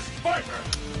greatest fighter?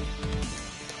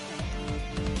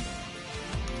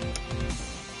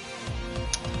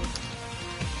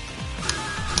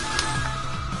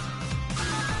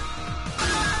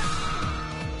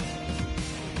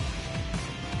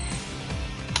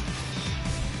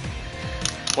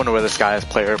 Wonder where this guy's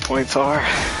player points are.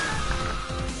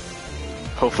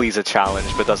 Hopefully he's a challenge,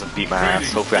 but doesn't beat my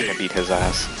ass. Hopefully I can beat his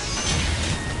ass.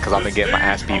 Because I've been getting my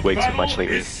ass beat way too much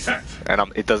lately. And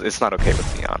it's not okay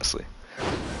with me, honestly.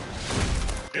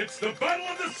 It's the battle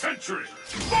of the century.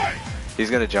 Fight!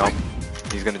 He's gonna jump.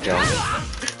 He's gonna jump.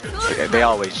 They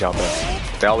always jump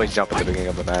it. They always jump at the beginning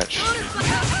of the match.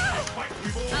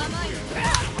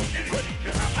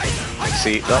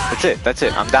 See, oh, that's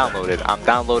it. I'm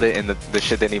downloaded and the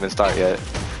shit didn't even start yet.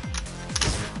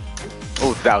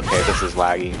 Oh, okay, this is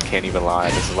laggy. Can't even lie,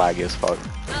 this is laggy as fuck.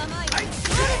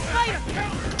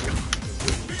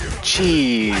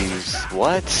 Jeez,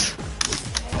 what?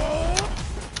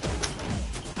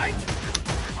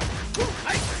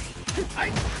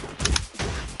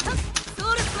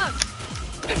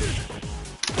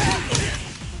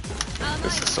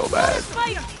 This is so bad.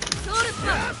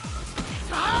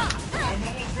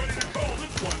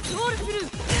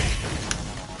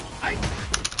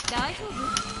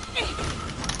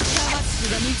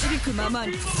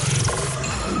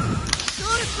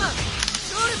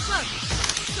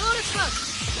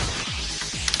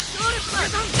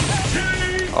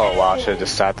 Oh wow, I should've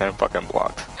just sat there and fucking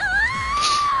blocked.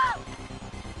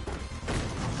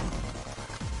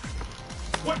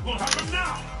 What will happen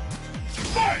now?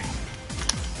 Fight!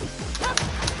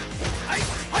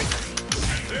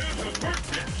 And there's the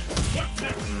first hit. What's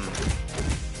next?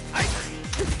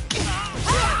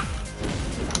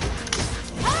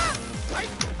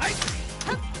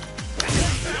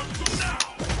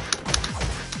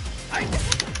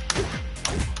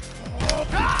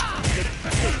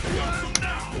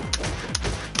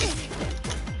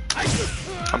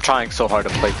 I'm trying so hard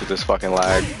to play through this fucking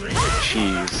lag.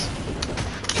 Jeez.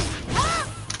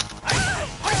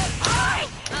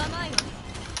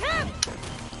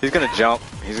 He's gonna jump.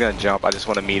 He's gonna jump. I just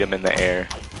want to meet him in the air.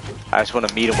 I just want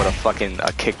to meet him with a fucking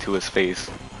kick to his face.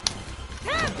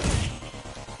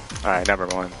 Alright, never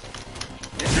mind.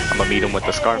 I'm gonna meet him with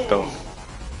the scarf though.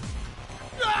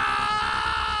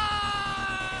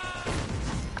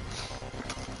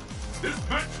 This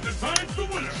match decides the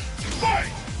winner.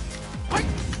 Fight!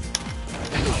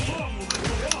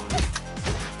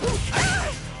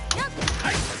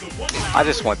 I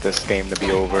just want this game to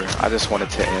be over. I just want it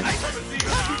to end.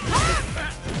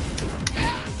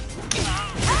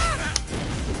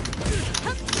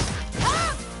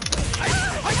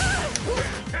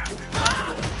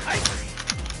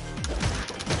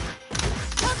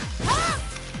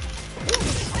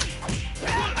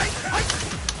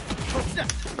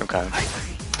 Okay.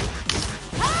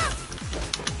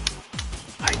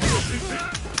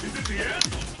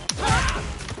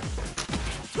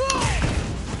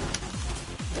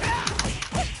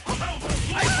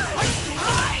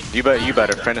 You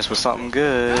better finish with something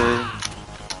good.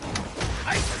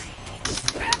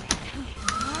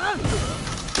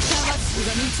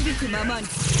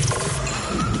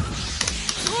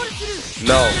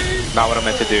 No, not what I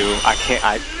meant to do. I can't.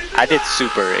 I did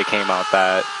super. It came out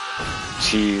that.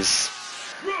 Jeez.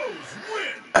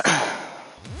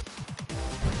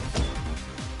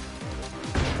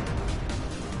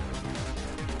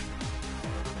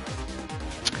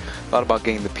 Thought about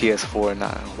getting the PS4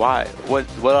 now. Why? What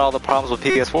are all the problems with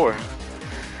PS4?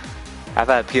 I've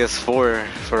had PS4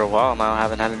 for a while now. I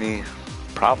haven't had any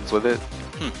problems with it.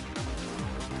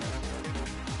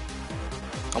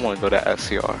 I want to go to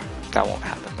SCR. That won't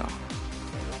happen though.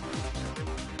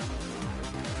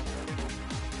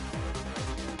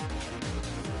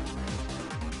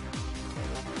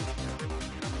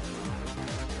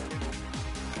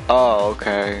 Oh,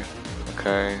 okay.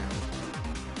 Okay.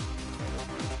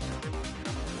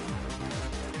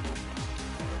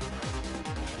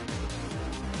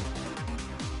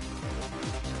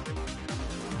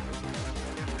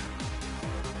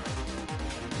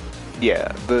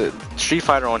 Yeah, the Street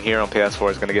Fighter on here on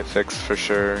PS4 is gonna get fixed for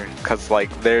sure, cause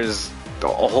like there's a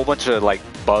whole bunch of like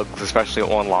bugs, especially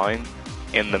online,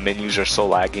 and the menus are so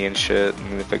laggy and shit. I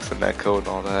need to fix the netcode and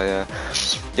all that.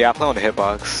 Yeah, I play on the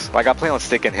hitbox. Like I play on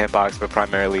stick and hitbox, but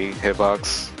primarily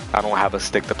hitbox. I don't have a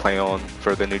stick to play on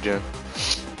for the new gen.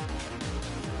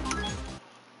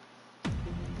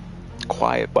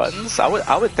 Quiet buttons? I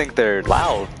would think they're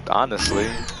loud, honestly.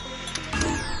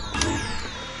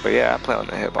 But yeah, I play on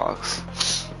the hitbox.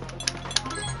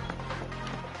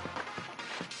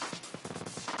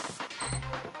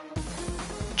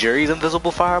 Jerry's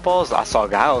invisible fireballs? I saw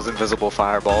Guile's invisible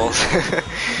fireballs.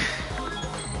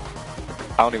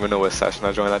 I don't even know what session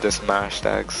I joined, I just smashed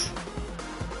X.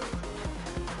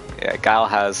 Yeah, Guile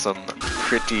has some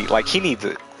pretty, like he needs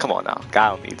it. Come on now,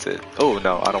 Guile needs it. Oh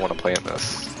no, I don't want to play in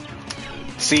this.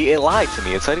 See, it lied to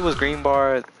me. It said he was green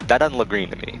bar. That doesn't look green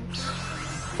to me.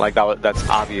 Like that's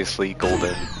obviously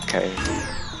golden, okay?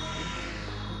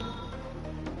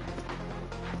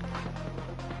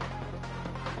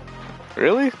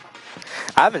 Really?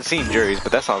 I haven't seen juries,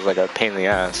 but that sounds like a pain in the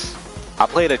ass. I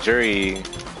played a jury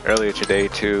earlier today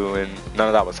too, and none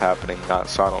of that was happening,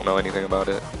 so I don't know anything about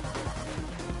it.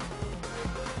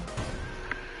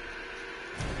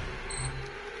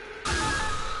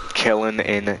 Killing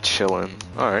and chillin'.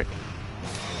 Alright.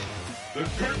 The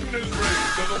curtain is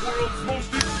raised on the world's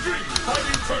most extreme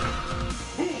fighting tournament.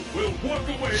 Who will walk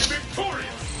away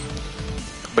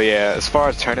victorious? But yeah, as far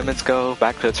as tournaments go,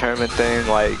 back to the tournament thing,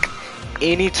 like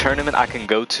any tournament I can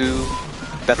go to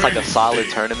that's like a solid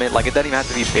tournament, like it doesn't even have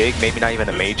to be big, maybe not even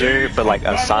a major, but like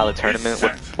a solid tournament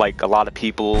with like a lot of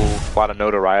people, a lot of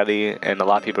notoriety, and a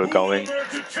lot of people are going,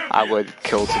 I would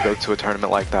kill to go to a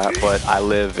tournament like that. But I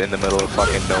live in the middle of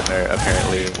fucking nowhere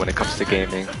apparently when it comes to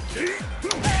gaming.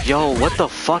 Yo, what the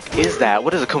fuck is that?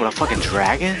 What is it coming, a fucking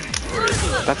dragon?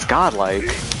 That's godlike.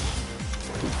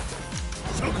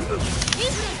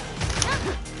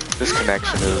 This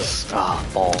connection is,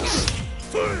 balls.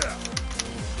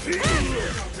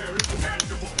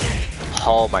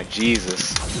 Oh my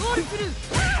Jesus.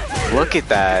 Look at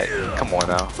that. Come on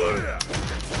now.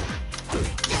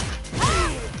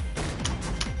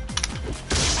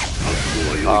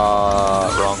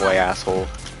 Wrong way, asshole.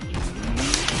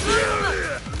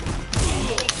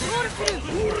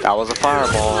 That was a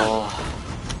fireball.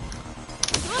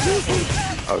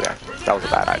 Okay, that was a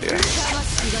bad idea.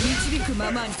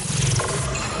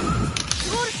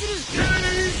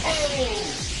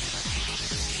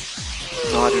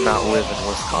 No, I do not live in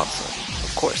Wisconsin.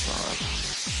 Of course not.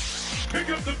 Pick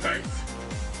up the pace.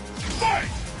 Fight!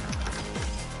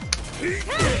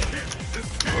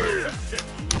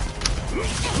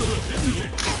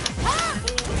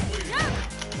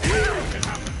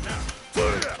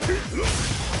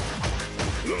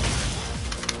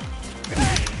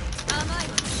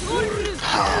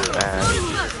 Oh man.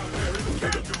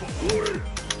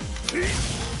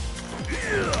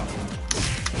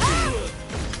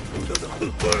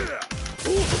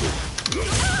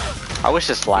 I wish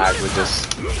this flag would just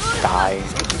die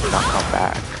and not come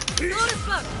back.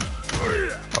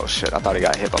 Oh shit, I thought he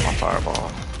got hit by my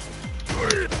fireball.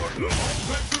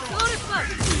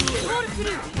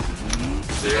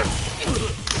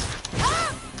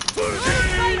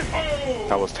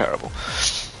 That was terrible.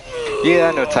 Yeah,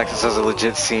 I know Texas is a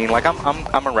legit scene. Like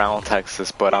I'm around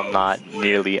Texas, but I'm not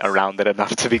nearly around it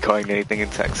enough to be going to anything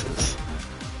in Texas.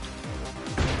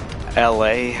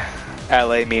 LA.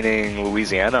 LA meaning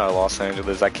Louisiana or Los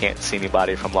Angeles. I can't see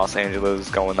anybody from Los Angeles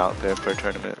going out there for a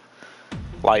tournament.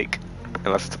 Like,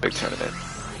 unless it's a big tournament.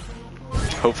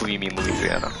 Hopefully you mean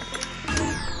Louisiana.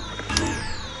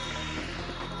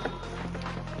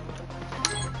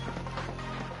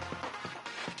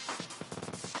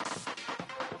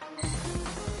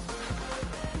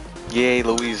 Yay,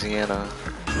 Louisiana.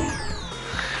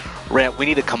 Rant, we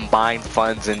need to combine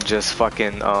funds and just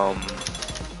fucking,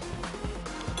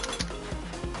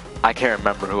 I can't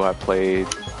remember who I played.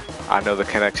 I know the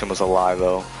connection was a lie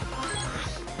though.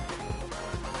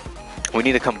 We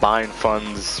need to combine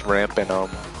funds, Ramp, and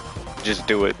just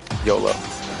do it YOLO.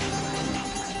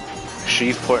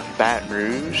 Shreveport and Baton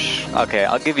Rouge? Okay,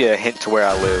 I'll give you a hint to where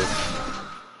I live.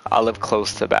 I live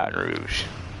close to Baton Rouge.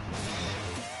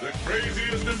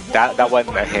 That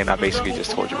wasn't a hint, I basically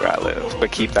just told you where I live.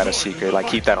 But keep that a secret, like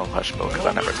keep that on hush mode, because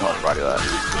I never tell anybody that.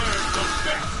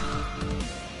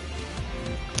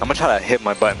 I'm gonna try to hit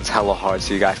my buttons hella hard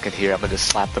so you guys can hear. I'm gonna just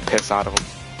slap the piss out of them.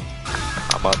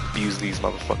 I'm gonna abuse these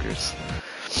motherfuckers.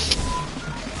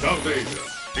 South Asia,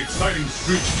 exciting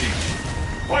street team.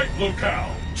 Fight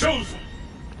locale, chosen.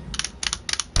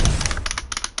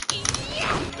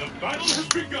 The battle has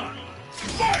begun.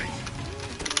 Fight!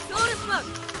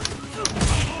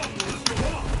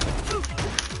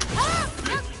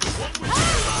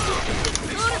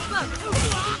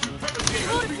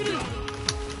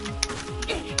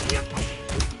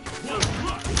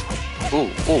 Ooh,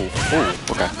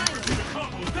 okay.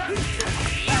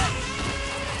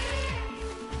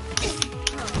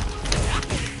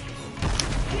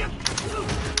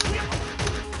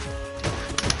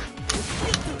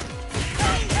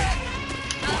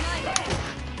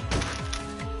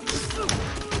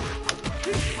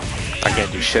 I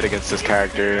can't do shit against this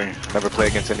character. Never play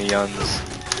against any Yuns.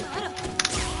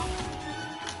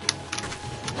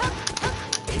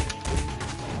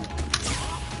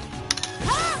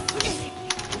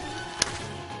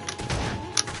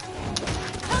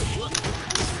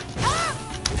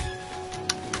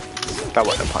 That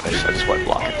wasn't a punish, I just wasn't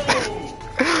blocking.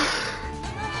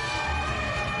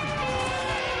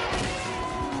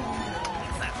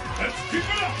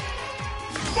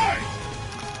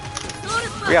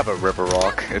 We have a river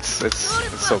rock. It's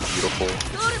so beautiful.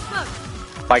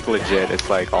 Like legit, it's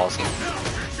like awesome.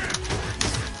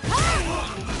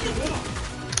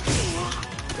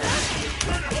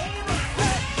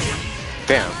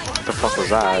 Damn, what the fuck was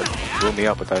that? Blew me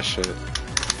up with that shit.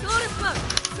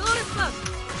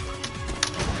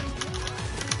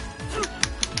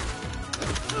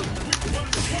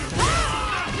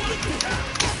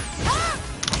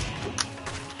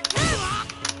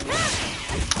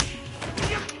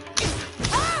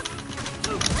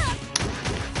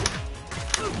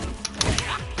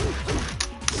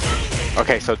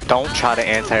 Okay, so don't try to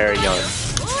anti-air Yun.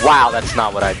 Wow, that's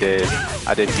not what I did.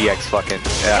 I did DX fucking,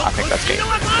 yeah, I think that's game.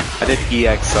 I did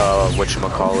EX,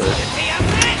 whatchamacallit.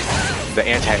 The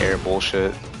anti-air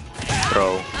bullshit.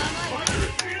 Throw.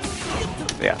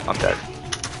 Yeah, I'm dead.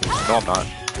 No, I'm not.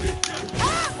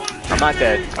 I'm not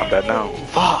dead. I'm dead now.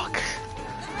 Fuck!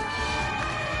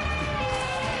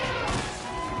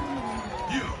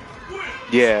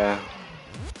 Yeah.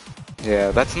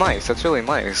 Yeah, that's nice. That's really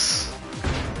nice.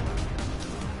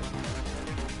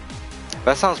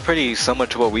 That sounds pretty similar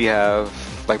to what we have.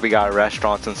 Like we got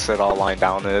restaurants and shit all lined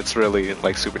down, and it's really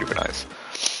like super duper nice.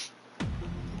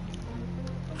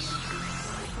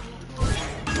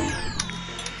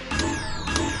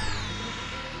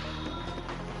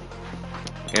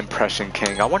 Impression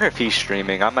King. I wonder if he's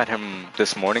streaming. I met him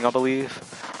this morning, I believe.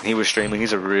 He was streaming.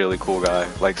 He's a really cool guy.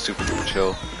 Like super duper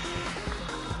chill.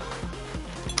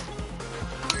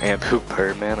 And Poop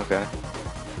Bird, man. Okay.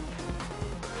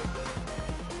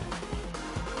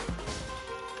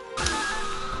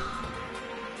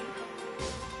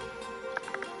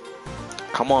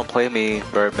 Come on, play me,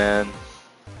 Birdman.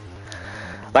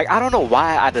 Like, I don't know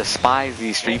why I despise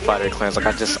these Street Fighter clans. Like,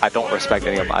 I don't respect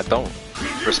any of them. I don't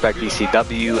respect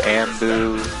BCW,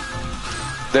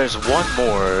 Ambu. There's one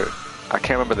more, I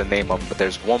can't remember the name of them, but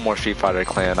there's one more Street Fighter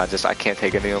clan. I can't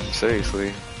take any of them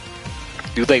seriously.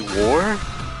 Do they war?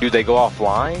 Do they go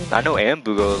offline? I know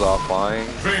Ambu goes offline.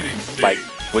 Like,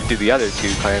 what do the other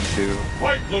two clans do?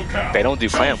 They don't do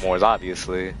clan wars,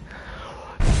 obviously.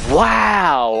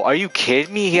 Wow! Are you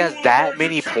kidding me? He has that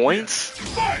many points?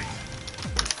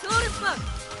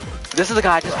 This is the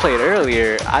guy I just played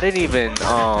earlier. I didn't even,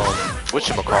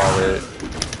 whatchamacallit.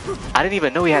 I didn't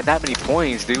even know he had that many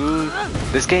points, dude.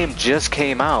 This game just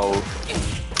came out.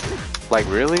 Like,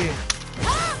 really?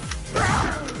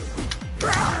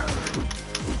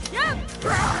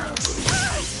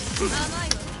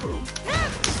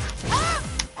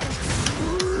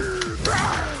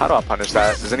 How do I punish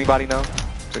that? Does anybody know?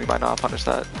 Does anybody know how to punish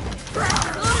that?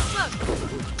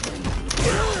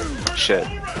 Shit.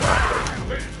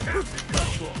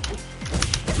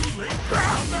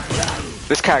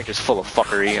 This character's full of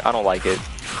fuckery. I don't like it.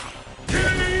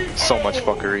 So much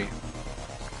fuckery.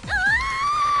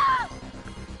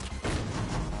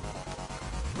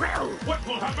 What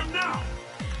will happen now?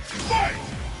 Fight!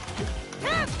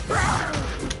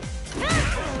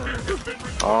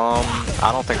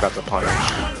 I don't think that's a punish.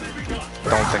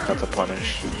 Don't think that's a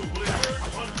punish.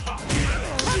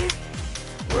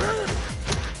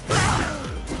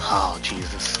 Oh,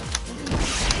 Jesus.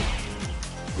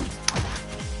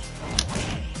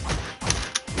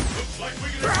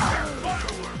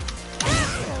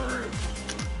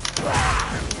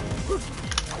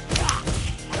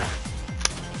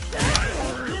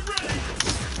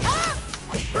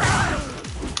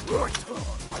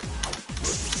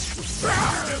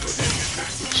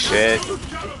 Shit.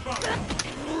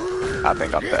 I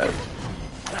think I'm dead.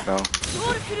 No.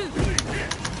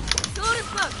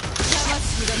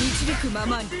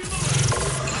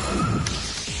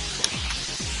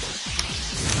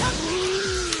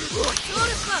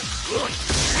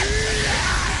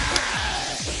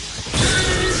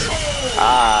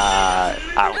 Ah,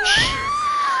 ouch.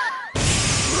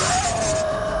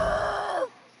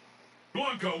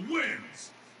 Blanca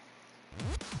wins.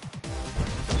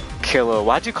 Killer,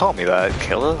 why'd you call me that?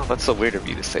 Killer? That's so weird of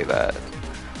you to say that.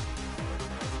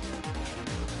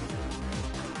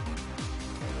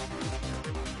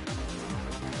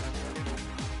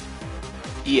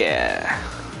 Yeah.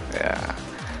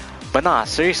 But nah,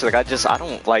 seriously, like I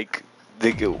don't like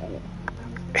the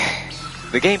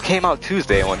game came out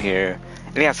Tuesday on here,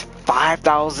 and it has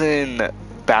 5,000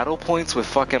 battle points with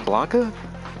fucking Blanca.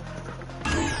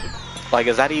 Like,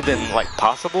 is that even like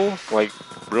possible? Like,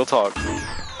 real talk,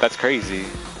 that's crazy.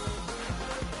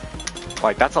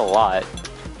 Like, that's a lot.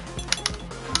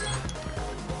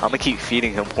 I'm gonna keep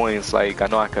feeding him points. Like, I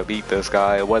know I could beat this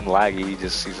guy. It wasn't laggy.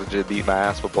 He's legit beat my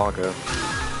ass with Blanca.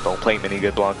 Don't play many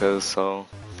good Blancas, so.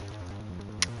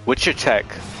 What's your tech?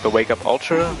 The Wake Up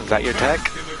Ultra? Is that your tech? In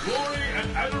the glory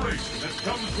and adoration that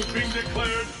comes with being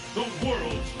declared the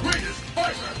world's greatest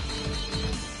fighter.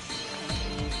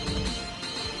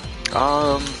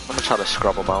 I'm gonna try to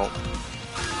scrub him out.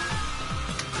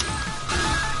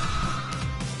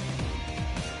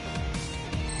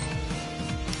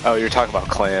 Oh, you're talking about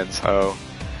clans. Oh.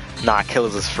 Nah,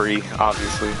 Killers is free,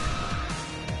 obviously.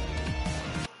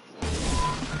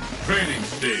 Training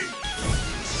stage.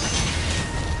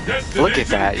 Look at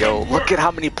that, yo. Look at how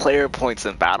many player points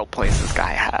and battle points this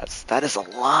guy has. That is a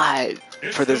lot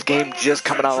for this game just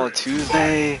coming out on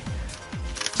Tuesday.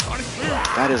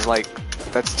 That is like,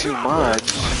 that's too much.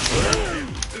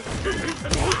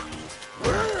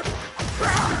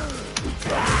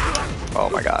 Oh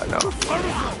my god, no.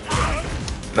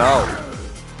 No.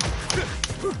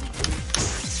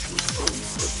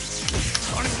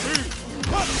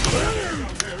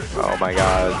 Oh my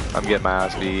god, I'm getting my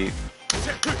ass beat.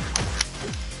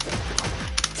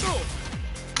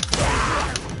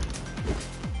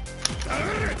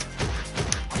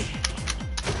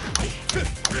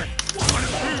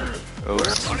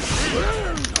 Oops.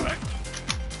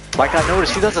 Like, I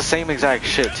noticed he does the same exact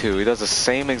shit too. He does the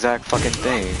same exact fucking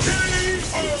thing.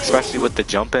 Especially with the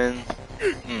jumping.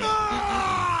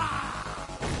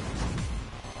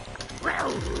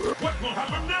 What will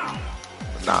happen now?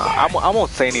 Nah, I won't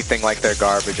say anything like they're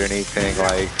garbage or anything.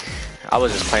 Like, I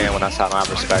was just playing when I saw my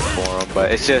respect for them,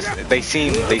 but it's just they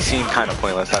seem kind of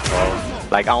pointless. That's all.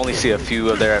 Like, I only see a few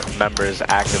of their members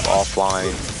active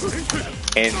offline,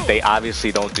 and they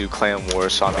obviously don't do clan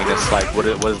wars. So I mean, it's like, what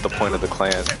is the point of the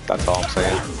clan? That's all I'm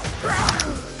saying.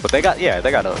 But they got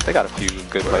a few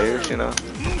good players, you know.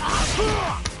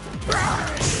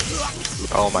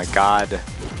 Oh my god.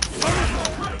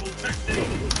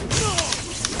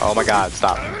 Oh my god,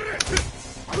 stop.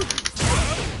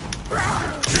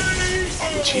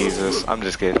 Jesus, I'm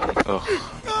just kidding. Ugh.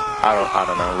 I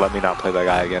don't know. Let me not play that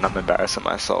guy again. I'm embarrassing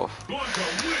myself.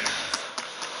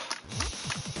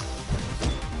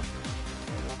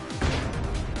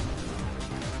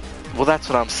 Well, that's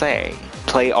what I'm saying.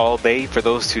 Play all day for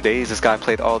those 2 days. This guy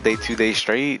played all day 2 days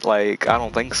straight. Like, I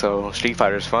don't think so. Street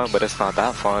Fighter's fun, but it's not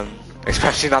that fun.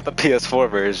 Especially not the PS4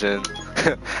 version.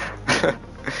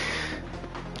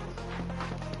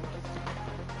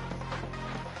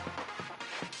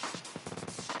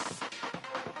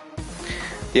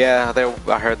 Yeah,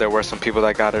 I heard there were some people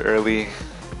that got it early.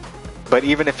 But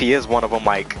even if he is one of them,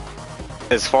 like,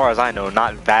 as far as I know,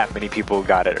 not that many people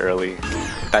got it early.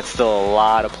 That's still a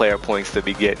lot of player points to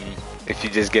be getting if you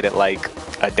just get it like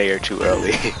a day or two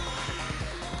early.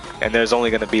 and there's only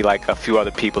gonna be like a few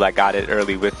other people that got it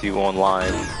early with you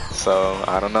online. So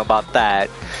I don't know about that.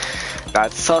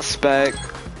 That's suspect.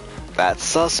 That's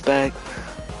suspect.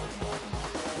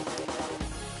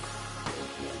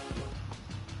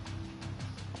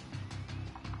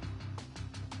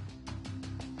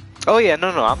 Oh yeah, no,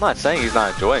 I'm not saying he's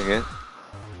not enjoying it.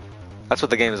 That's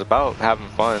what the game is about, having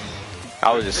fun.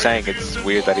 I was just saying it's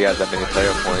weird that he has that many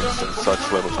player points in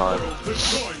such little time.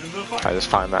 I just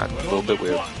find that a little bit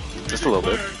weird. Just a little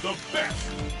bit.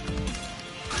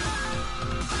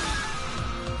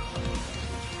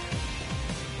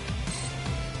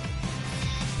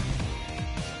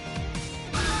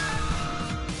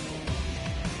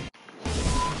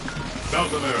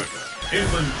 South America,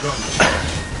 inland jungle.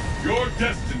 Your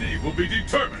destiny will be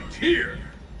determined here.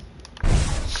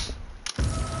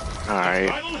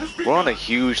 Alright. We're on a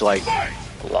huge, like,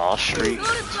 loss streak,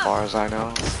 as far as I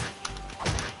know.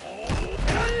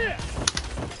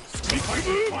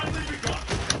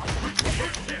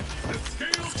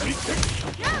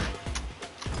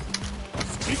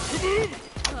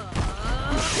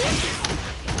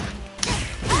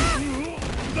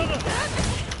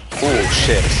 Oh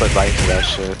shit, I slid right into that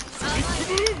shit.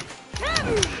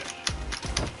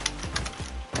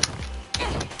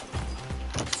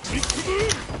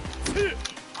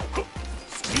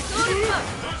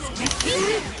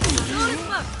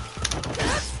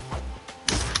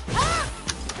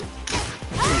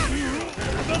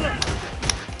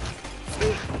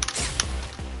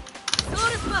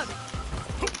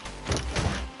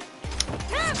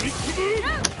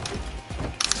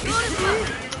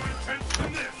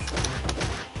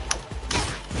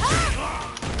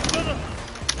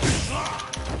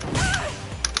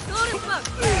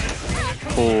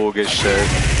 Oh, good shit.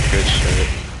 Good shit.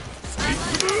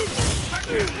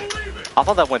 I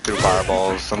thought that went through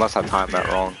fireballs, unless I timed that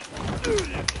wrong.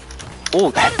 Oh,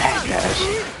 that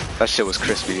backdash. That shit was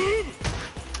crispy.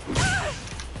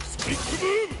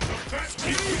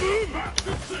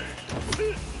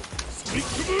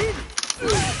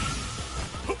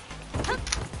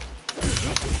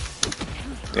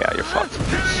 Yeah, you're fucked.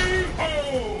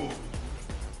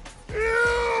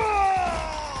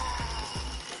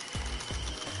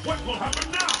 What will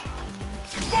happen now?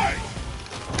 Fight!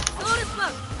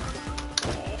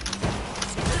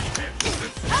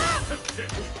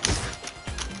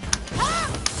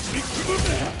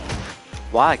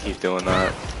 Why I keep doing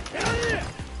that?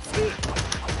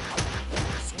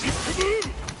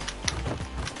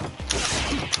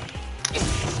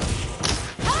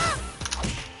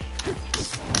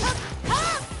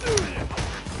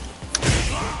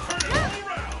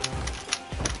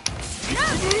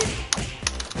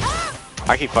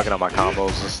 I keep fucking up my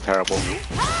combos, this is terrible.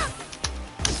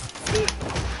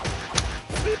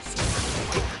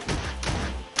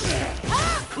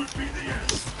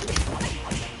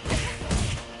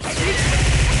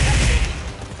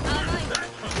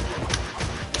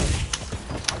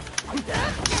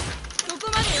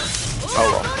 Oh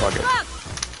well, fuck it.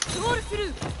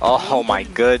 Oh my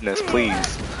goodness,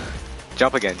 please.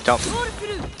 Jump again, jump.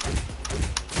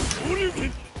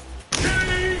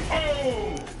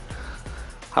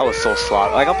 I was so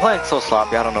sloppy. Like, I'm playing so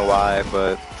sloppy, I don't know why,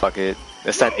 but fuck it.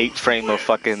 It's that 8 frame of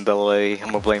fucking delay. I'm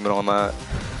gonna blame it on that.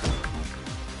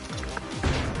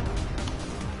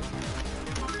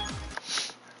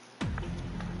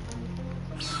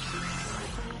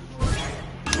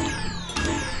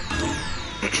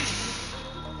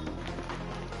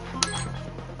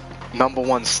 Number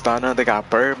 1 stunner, they got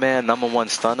Birdman, number 1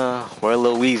 stunner. Where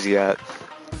Lil Weezy at?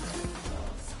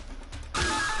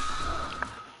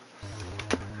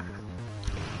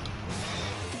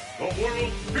 The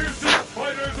world's fiercest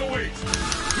fighters await.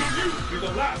 Will you be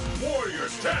the last warrior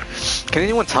standing? Can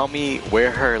anyone tell me where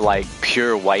her like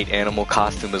pure white animal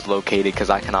costume is located?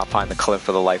 Because I cannot find the color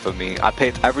for the life of me. I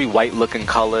picked every white looking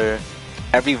color,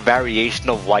 every variation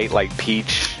of white like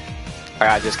peach.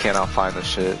 I just cannot find the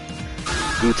shit.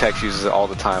 Gutex uses it all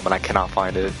the time and I cannot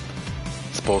find it.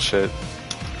 It's bullshit.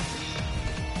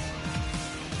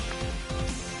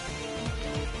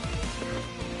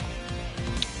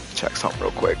 Check something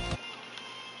real quick.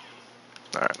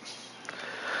 Alright.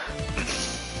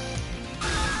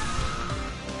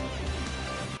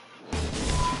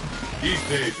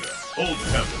 East Asia, Old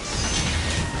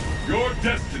Heavens. Your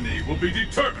destiny will be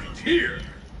determined here.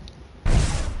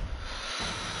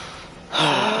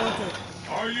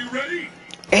 Are you ready?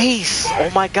 Ace! Oh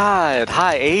my god!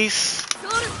 Hi, Ace!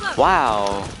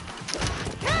 Wow.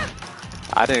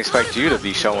 I didn't expect you to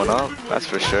be showing up, that's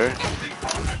for sure.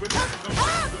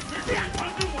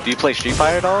 Do you play Street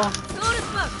Fighter at all?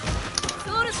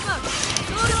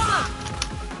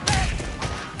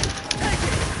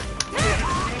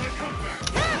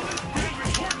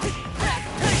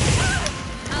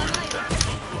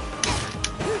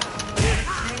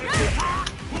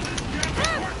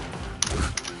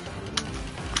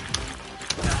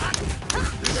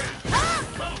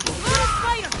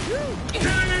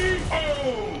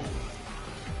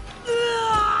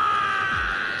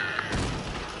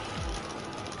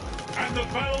 And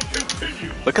the battle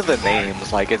continues. Look at the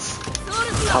names, like it's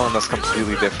telling us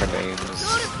completely different names.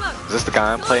 Is this the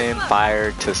guy I'm playing?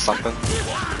 Fire to something?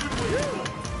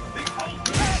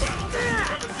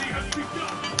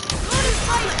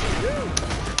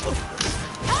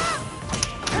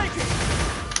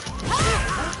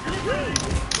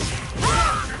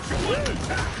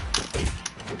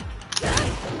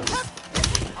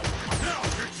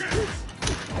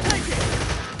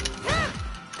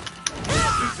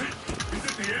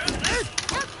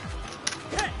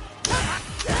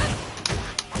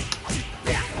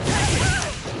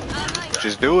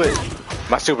 Just do it.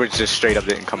 My super just straight up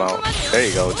didn't come out. There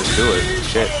you go, just do it.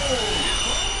 Shit.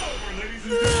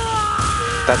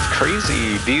 That's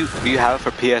crazy. Do you have it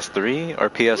for PS3 or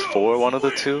PS4, one of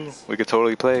the two? We could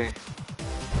totally play.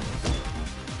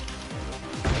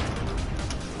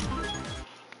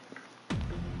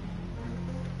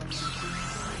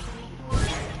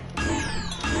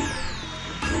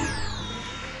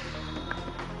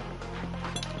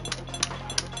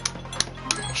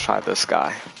 Try this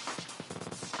guy.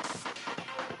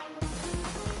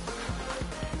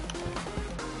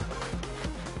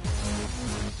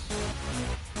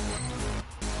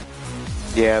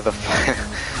 Yeah,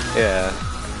 yeah.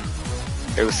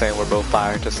 It was saying we're both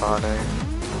fire to Sonic.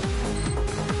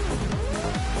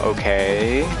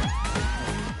 Okay.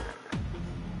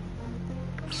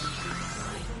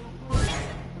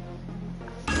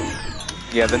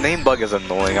 Yeah, the name bug is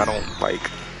annoying. I don't like.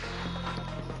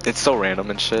 It's so random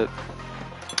and shit.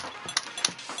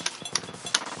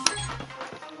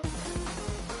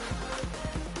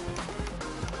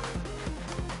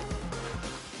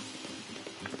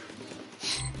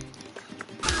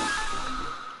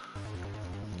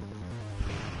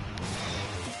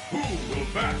 Who will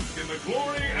bask in the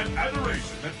glory and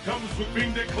adoration that comes with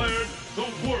being declared the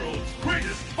world's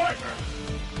greatest fighter?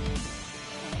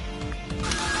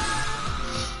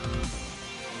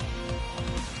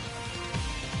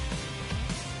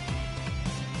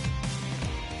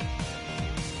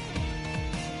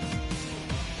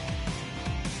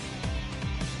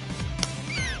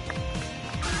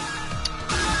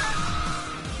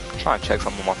 I'm trying to check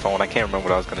something on my phone. I can't remember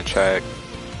what I was gonna check.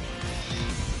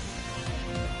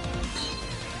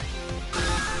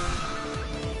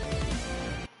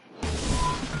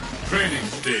 Training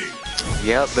stage.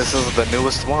 Yep, this is the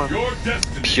newest one. Your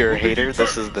destiny Pure will be hater,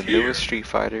 this is determined the here. newest Street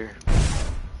Fighter.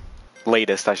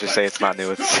 Latest, I should say. It's not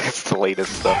new. It's the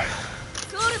latest stuff.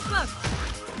 The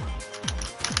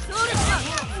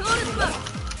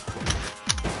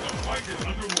fight is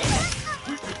underway.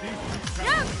 Which of these two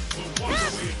champions will walk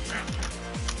away as champion?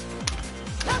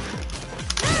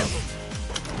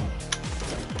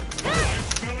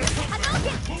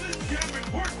 Will this gambit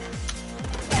work?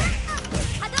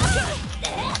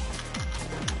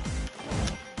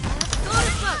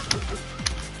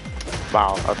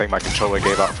 Wow, I think my controller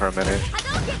gave out for a minute.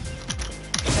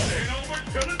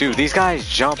 Dude, these guys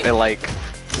jump at like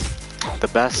the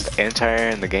best anti-air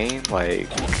in the game. Like,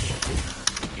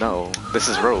 no, this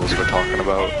is Rose we're talking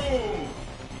about.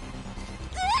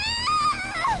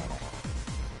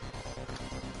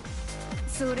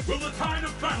 Will the tide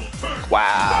of battle turn?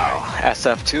 Wow,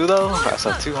 SF2 though?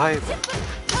 SF2 hype?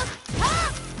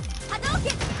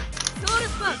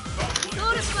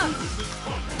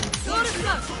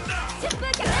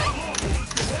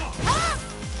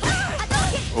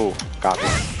 Ooh, got me.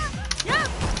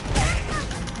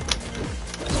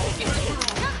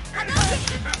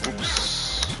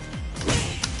 Oops.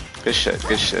 Good shit,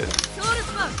 good shit.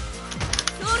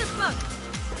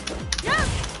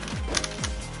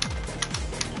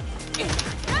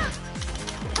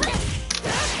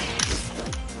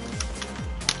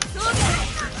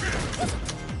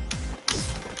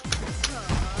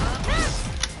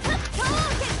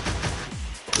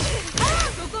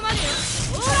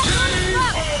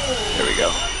 There we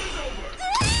go.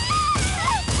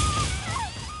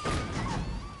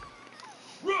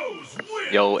 Rose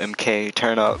wins. Yo, MK,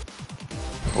 turn up.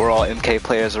 We're all MK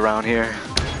players around here.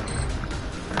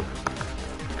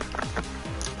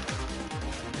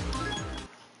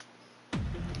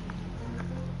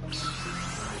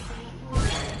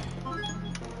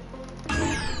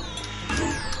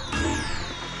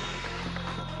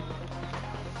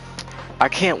 I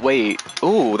can't wait.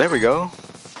 Ooh, there we go.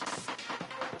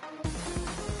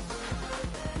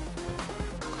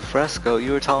 Fresco,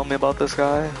 you were telling me about this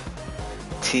guy?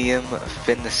 TM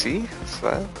Finesse? Is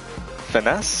that?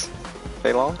 Finesse?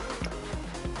 Feilong?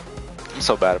 I'm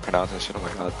so bad at pronouncing shit, oh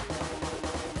my god.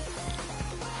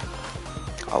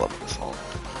 I love this song.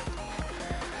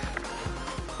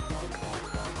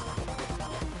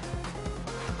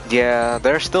 Yeah,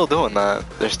 they're still doing that.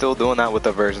 They're still doing that with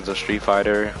the versions of Street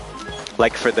Fighter.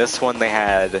 Like for this one, they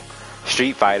had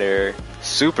Street Fighter,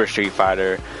 Super Street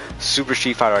Fighter, Super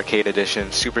Street Fighter Arcade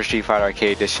Edition, Super Street Fighter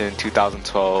Arcade Edition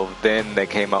 2012. Then they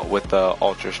came out with the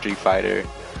Ultra Street Fighter.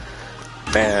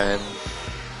 Man.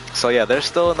 So yeah, they're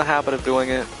still in the habit of doing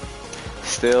it.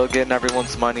 Still getting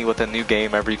everyone's money with a new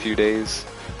game every few days.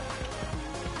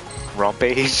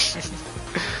 Rampage.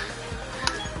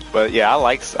 But yeah, I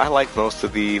like most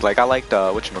of the, like I liked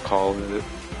whatchamacallit,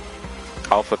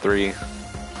 Alpha 3.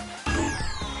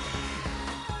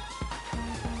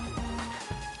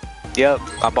 Yep,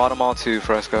 I bought them all too,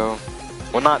 Fresco.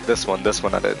 Well, not this one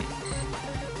I didn't.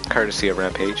 Courtesy of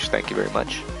Rampage, thank you very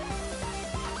much.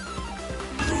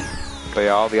 But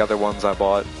yeah, all the other ones I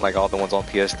bought, like all the ones on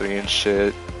PS3 and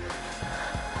shit.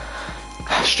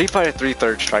 Street Fighter 3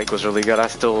 Third Strike was really good. I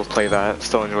still play that,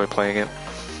 still enjoy playing it.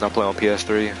 I play on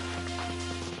PS3.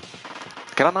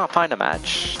 Can I not find a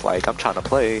match? Like, I'm trying to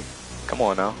play. Come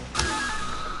on now.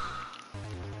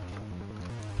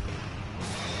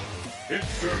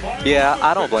 Yeah,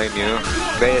 I don't blame you.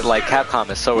 They, like, Capcom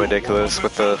is so ridiculous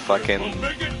with the fucking,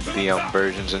 the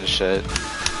versions and shit.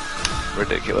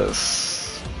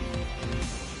 Ridiculous.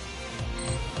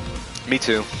 Me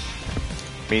too.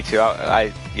 Me too.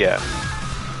 Yeah.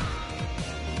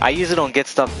 I usually don't get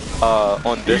stuff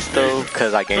on this though,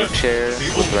 because I game share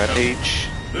with Rampage.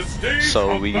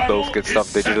 So we both get stuff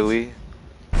digitally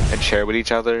and share with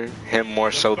each other. Him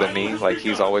more so than me, like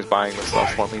he's always buying the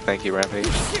stuff for me. Thank you, Rampage.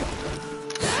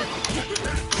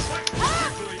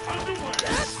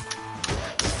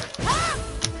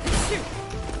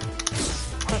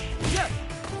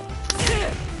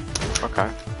 Okay.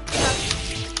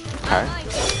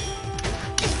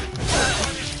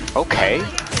 Okay.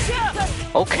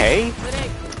 Okay.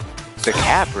 The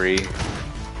Capri.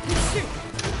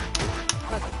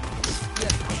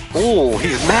 Ooh,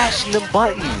 he's mashing them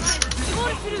buttons.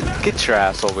 Get your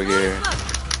ass over here.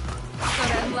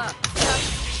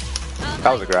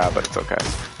 That was a grab, but it's okay.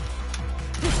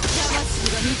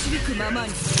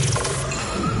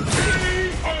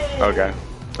 Okay.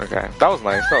 Okay. That was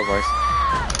nice. That was nice.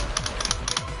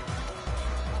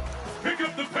 Pick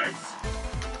up the pace.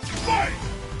 Fight.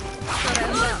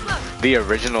 The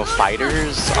original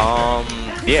fighters,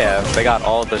 yeah, they got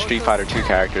all the Street Fighter 2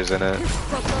 characters in it.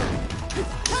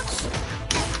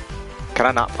 Can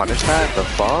I not punish that? The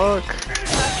fuck?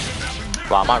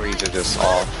 Wow, my reads are just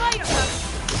off.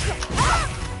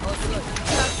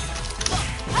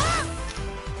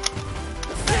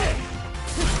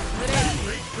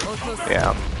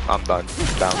 Yeah, I'm done.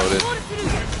 Downloaded.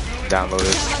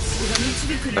 Downloaded.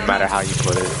 No matter how you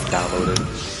put it, downloaded.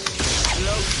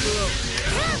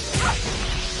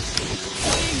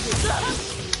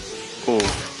 Ooh.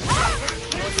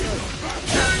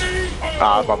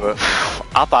 I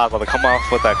thought I was about to come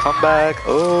off with that comeback.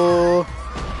 Oh.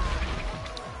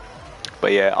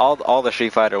 But yeah, all the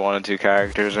Street Fighter 1 and 2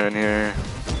 characters are in here.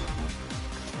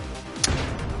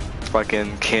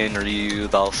 Fucking Ken, Ryu,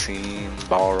 Dalsim,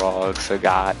 Balrog,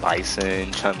 Sagat,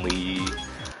 Bison, Chun-Li.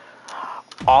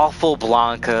 Awful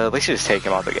Blanca. They should just take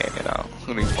him out the game, you know.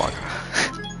 Who needs Blanca?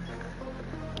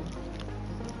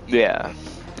 Yeah.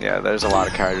 Yeah, there's a lot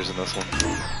of characters in this one.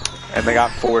 And they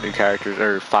got 4 new characters,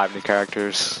 or 5 new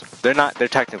characters. They're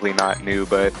technically not new,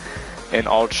 but in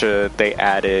Ultra, they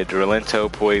added Relento,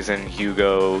 Poison,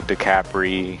 Hugo,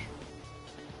 DeCapri,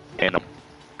 and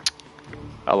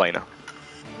Elena.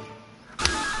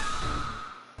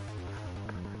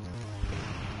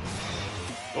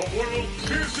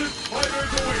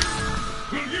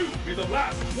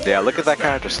 Yeah, look at that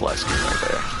character select screen right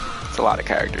there. It's a lot of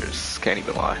characters, can't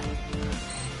even lie.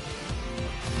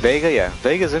 Vega, yeah,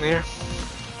 Vega's in here.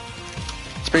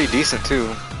 It's pretty decent too.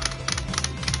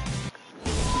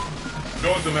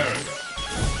 North America,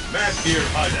 Mass Gear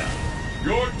Hideout.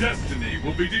 Your destiny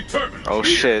will be determined. Oh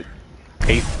shit.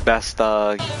 8th best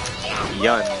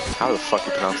Yun. How the fuck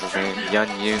you pronounce his name? Yun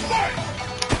Yun.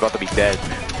 He's about to be dead.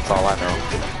 That's all I know.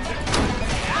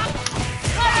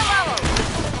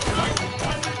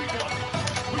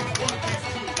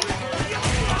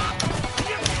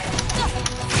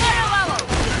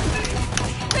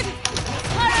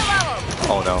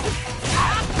 Oh no.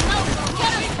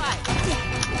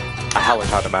 I hella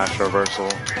tried to mash the reversal.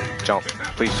 Jump.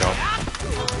 Please jump.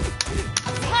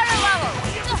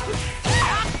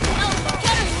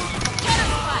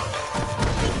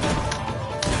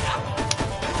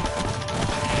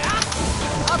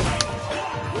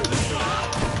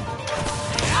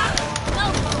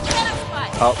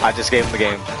 Oh, I just gave him the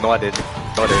game. No, I didn't.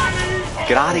 No, I didn't.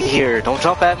 Get out of here. Don't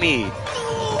jump at me.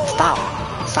 Stop.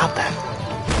 Stop that.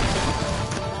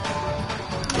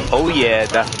 Oh yeah,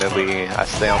 definitely. I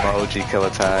stay on the OG kill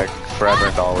attack forever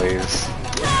and always.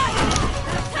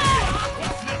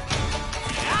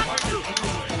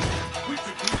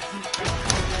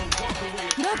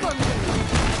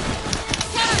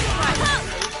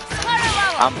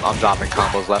 I'm dropping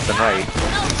combos left and right.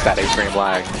 It's that 8-frame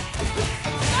lag.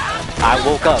 I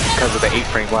woke up because of the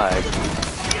 8-frame lag.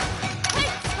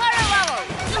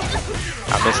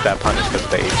 I missed that punish because of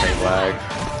the 8-frame lag.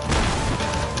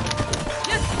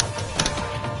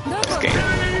 This game.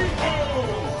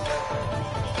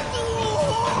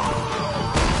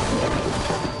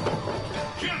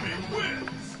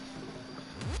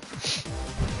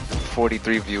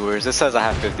 43 viewers. It says I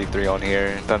have 53 on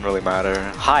here. Doesn't really matter.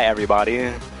 Hi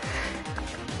everybody.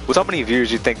 With so many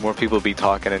views, you think more people be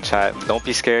talking in chat. Don't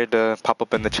be scared to pop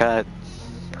up in the chat.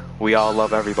 We all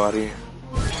love everybody.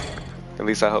 At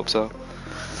least I hope so.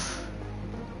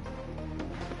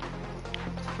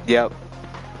 Yep.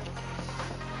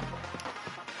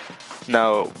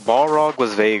 No, Balrog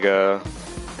was Vega,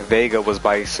 Vega was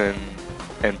Bison,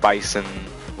 and Bison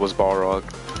was Balrog.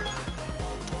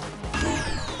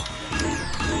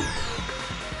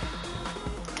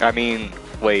 I mean,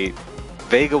 wait,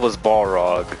 Vega was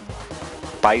Balrog,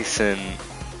 Bison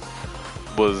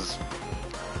was...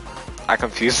 I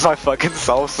confused my fucking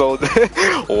self, so...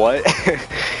 What?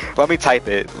 Let me type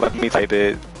it.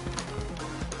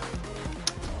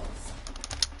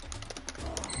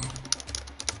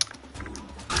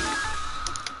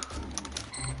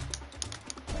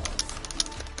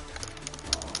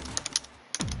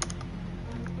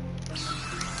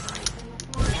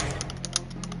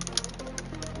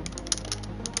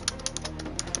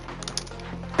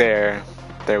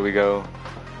 There we go.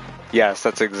 Yes,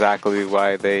 that's exactly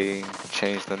why they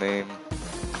changed the name.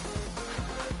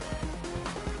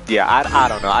 Yeah, I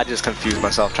don't know. I just confused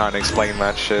myself trying to explain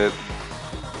that shit.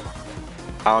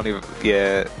 I don't even.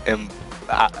 Yeah,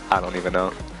 I don't even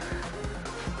know.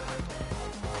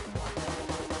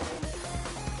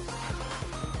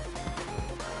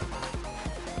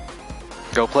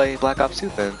 Go play Black Ops 2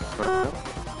 then.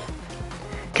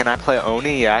 Can I play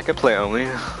Oni? Yeah, I could play Oni.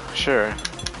 Sure.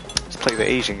 Let's play the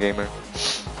Asian gamer.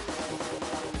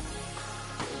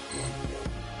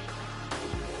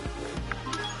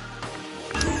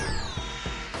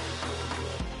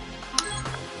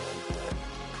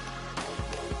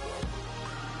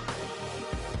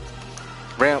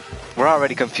 Ramp, we're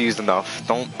already confused enough.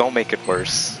 Don't make it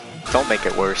worse. Don't make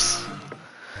it worse.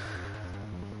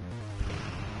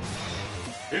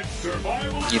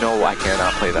 You know I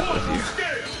cannot play that with you.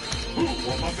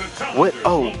 What?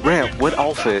 Oh, Ramp. What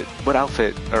outfit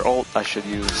or ult I should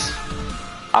use?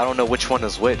 I don't know which one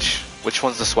is which. Which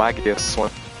one's the swaggiest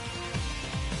one?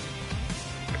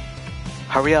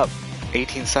 Hurry up.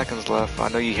 18 seconds left. I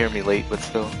know you hear me late, but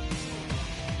still.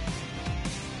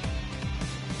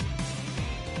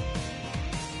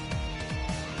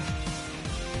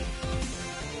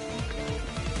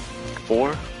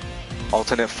 Four?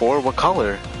 Alternate 4? What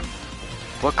color?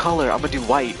 What color? I'm gonna do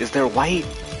white. Is there white?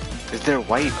 Is there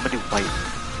white? I'm gonna do white.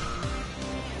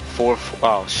 4.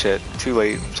 Oh shit. Too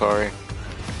late. I'm sorry.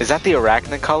 Is that the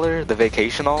arachnid color? The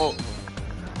vacation alt?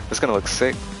 It's gonna look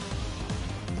sick.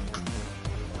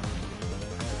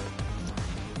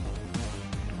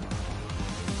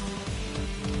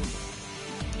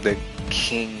 The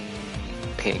King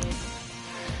Ping.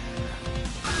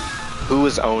 Who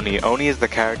is Oni? Oni is the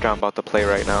character I'm about to play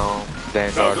right now.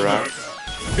 Vanguard rap.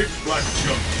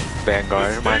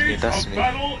 Vanguard reminds me of Destiny.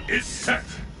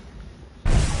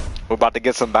 We're about to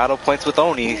get some battle points with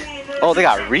Oni. Oh, they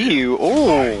got Ryu.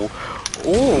 Ooh.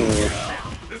 Ooh.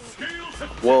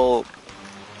 Well,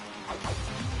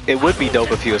 it would be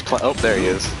dope if he was playing. Oh, there he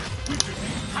is.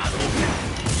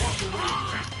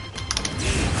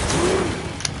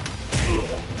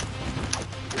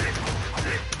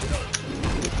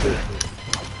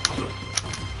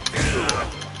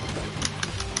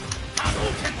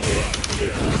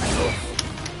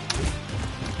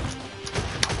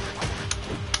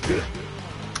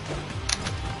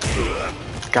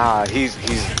 God, he's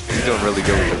doing really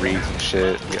good with the reads and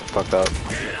shit. Getting fucked up.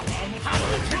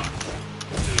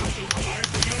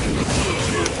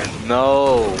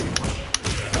 No.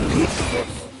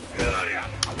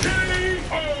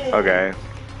 Okay,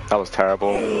 that was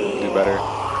terrible. Do better.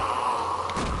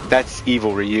 That's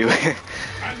evil Ryu. And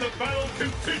the battle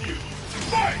continues.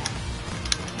 Fight!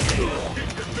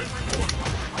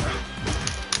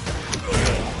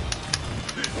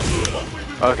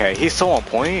 Okay, he's so on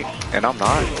point, and I'm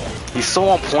not. He's so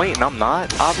on point, and I'm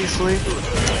not, obviously.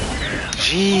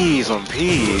 Jeez, on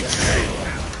peace.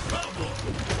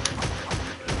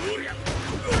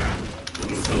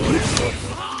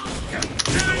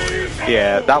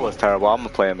 Yeah, that was terrible. I'm gonna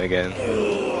play him again.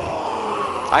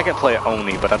 I can play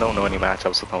Oni, but I don't know any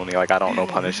matchups with Oni. Like I don't know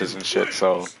punishes and shit,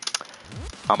 so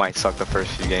I might suck the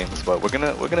first few games. But we're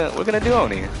gonna do Oni. We're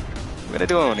gonna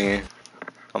do Oni.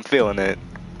 I'm feeling it,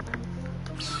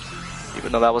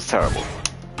 even though that was terrible.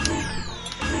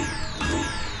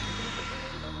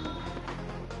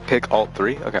 Pick Alt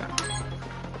 3. Okay.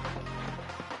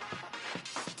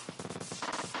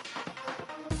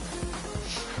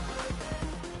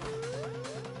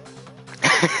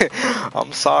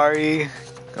 I'm sorry,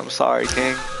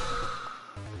 King.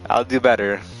 I'll do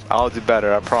better.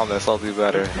 I promise I'll do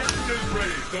better.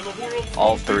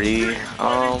 All 3.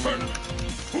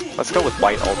 Let's go with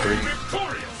white all 3.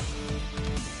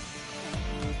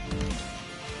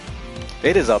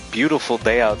 It is a beautiful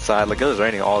day outside. Like it was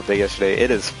raining all day yesterday.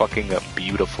 It is fucking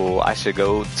beautiful. I should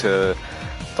go to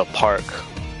the park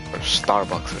or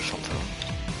Starbucks or something.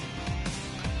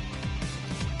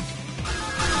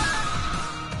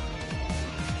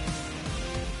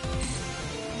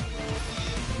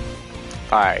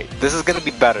 Alright, this is gonna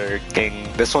be better,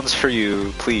 King. This one's for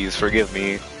you. Please forgive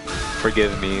me.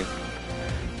 Forgive me.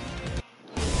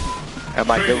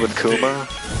 Am I good with Kuma?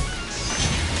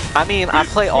 I mean, I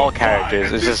play all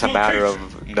characters. It's just a matter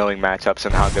of knowing matchups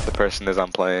and how good the person is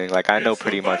I'm playing. Like, I know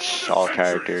pretty much all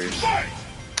characters.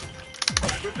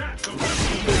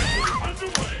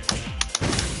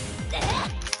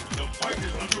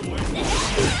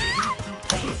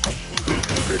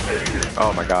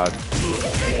 Oh my god.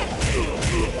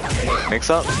 Mix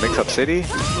up city?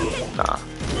 Nah.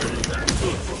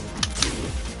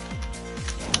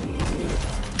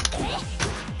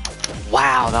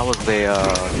 Wow, that was the I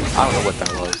don't know what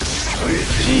that was.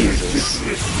 Jesus.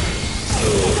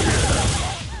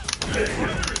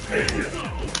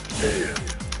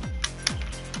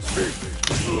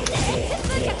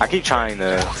 I keep trying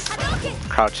to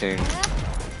crouching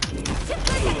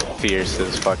fierce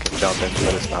is fucking jumping,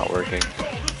 but it's not working.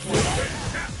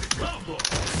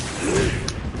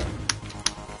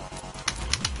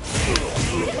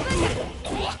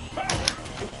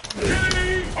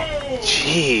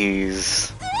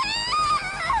 Jeez.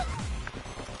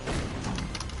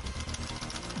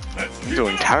 I'm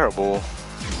doing terrible.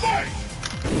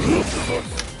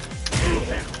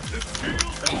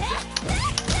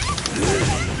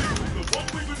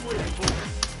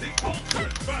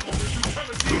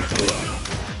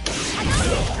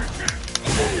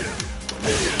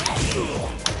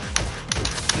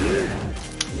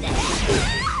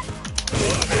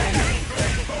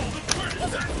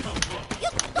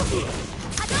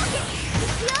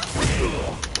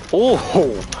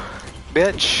 Oh,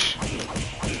 bitch.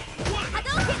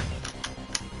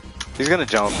 He's gonna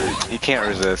jump. He can't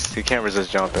resist. He can't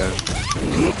resist jumping.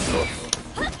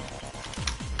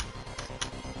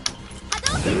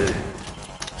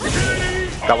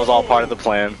 That was all part of the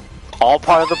plan. All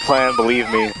part of the plan,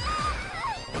 believe me.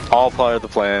 All part of the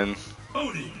plan.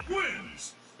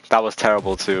 That was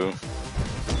terrible too.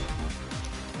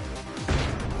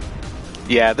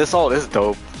 Yeah, this ult is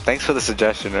dope. Thanks for the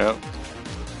suggestion, man.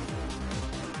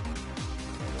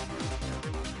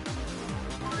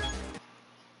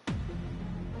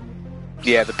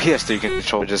 Yeah, the PS3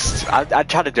 controller just... I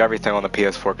try to do everything on the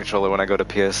PS4 controller when I go to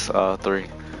PS3.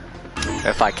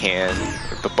 If I can.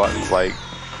 If the buttons, like,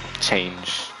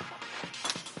 change.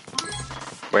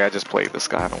 Wait, I just played this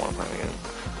guy. I don't want to play him again.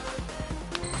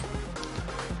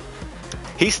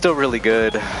 He's still really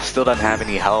good. Still doesn't have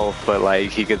any health, but,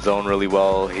 like, he could zone really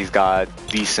well. He's got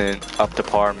decent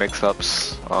up-to-par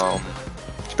mix-ups.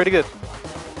 It's pretty good.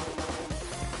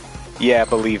 Yeah,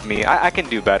 believe me. I can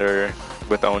do better.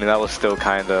 With Oni, that was still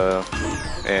kinda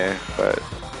but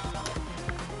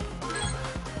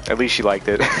at least she liked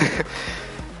it.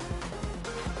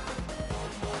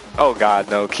 Oh god,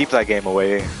 no, keep that game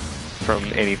away from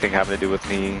anything having to do with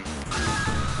me.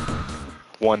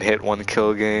 One hit, one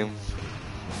kill game.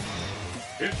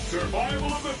 It's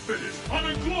survival of the fittest on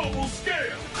a global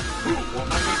scale. Who will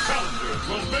be the challenger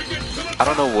will make it to the I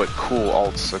don't know what cool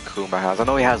ults Akuma has. I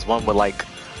know he has one with like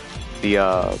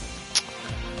the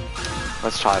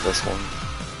let's try this one.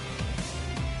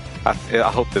 I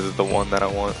hope this is the one that I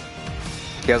want.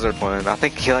 He has her one. I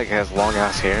think he like has long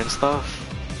ass hair and stuff.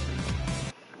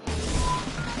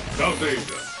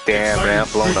 Damn man,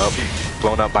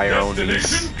 blown up by your own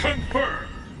niece.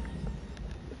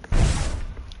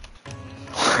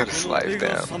 What is life,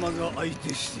 damn.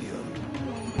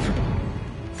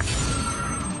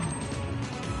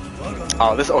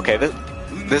 Oh, this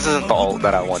isn't the ult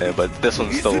that I wanted, but this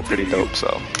one's still pretty dope.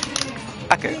 So.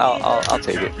 Okay, I'll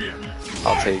take it.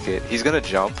 I'll take it. He's gonna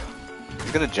jump.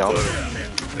 He's gonna jump.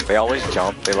 They always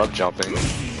jump. They love jumping.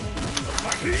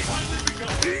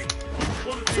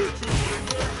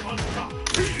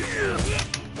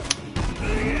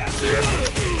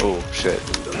 Oh shit.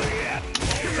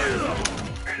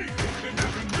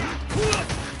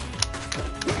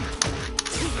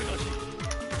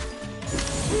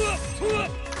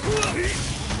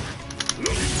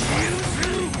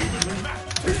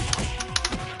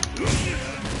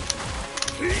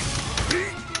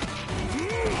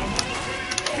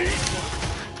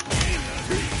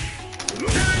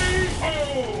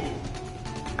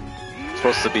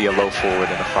 Supposed to be a low forward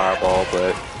and a fireball,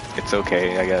 but it's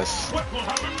okay, I guess. What will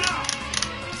happen now?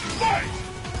 Fight!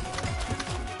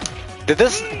 Did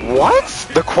this what?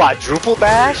 The quadruple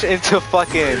dash into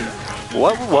fucking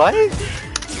what?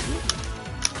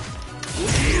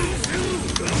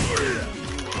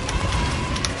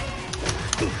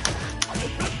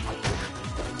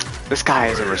 This guy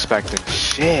isn't respecting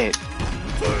shit.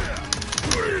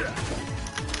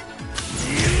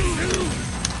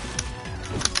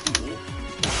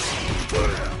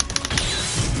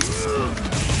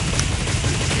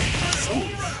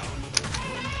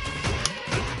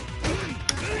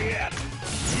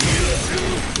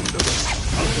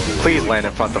 Please land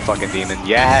in front of the fucking demon.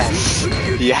 Yes!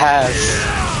 Yes!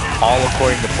 All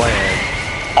according to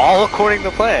plan. All according to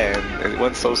plan. It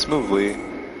went so smoothly.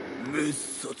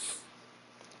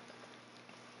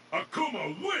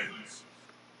 Akuma wins!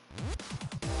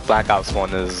 Black Ops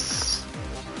 1 is...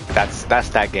 That's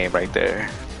that game right there.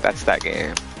 That's that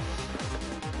game.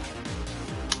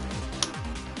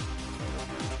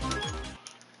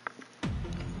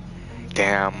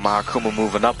 Damn, my Akuma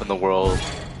moving up in the world.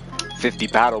 50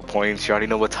 battle points, you already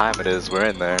know what time it is. We're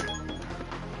in there.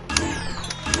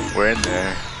 We're in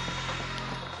there.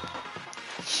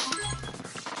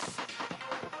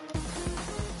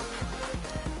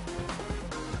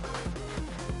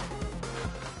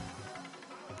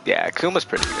 Yeah, Akuma's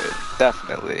pretty good,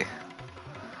 definitely.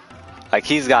 Like,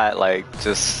 he's got, like,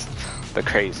 just the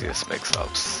craziest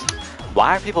mix-ups.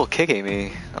 Why are people kicking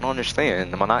me? I don't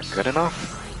understand. Am I not good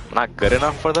enough? Am I not good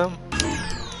enough for them?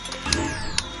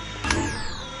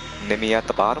 Nimi at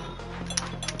the bottom?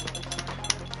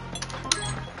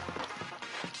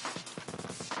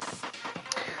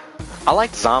 I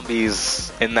liked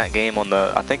zombies in that game on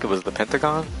the, I think it was the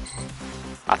Pentagon?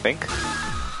 I think?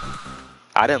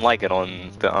 I didn't like it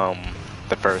on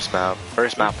the first map.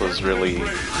 First map was really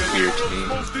weird to me.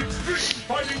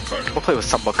 We'll play with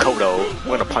some Makoto.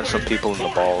 We're gonna punch some people in the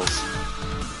balls.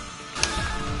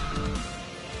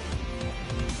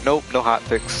 Nope, no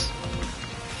hotfix.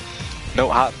 No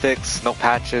hotfix, no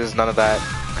patches, none of that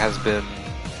has been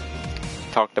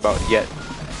talked about yet.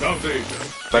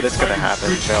 But it's gonna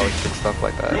happen. They always fix stuff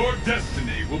like that. Your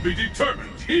destiny will be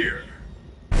determined here.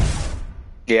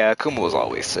 Yeah, Akuma was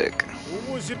always sick.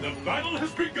 The battle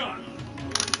has begun.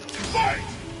 Fight!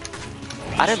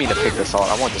 I didn't mean to pick this ult.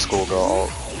 I want the schoolgirl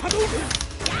ult.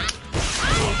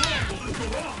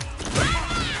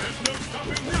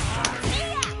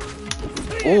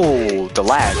 Ooh, the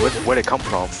lag. Where'd it come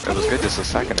from? It was good just a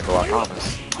second ago, I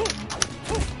promise.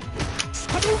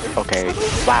 Okay.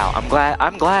 Wow,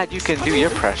 I'm glad you can do your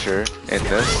pressure in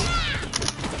this.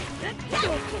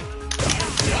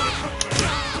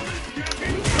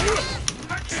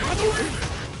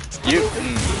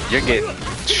 You're getting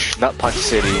Nut Punch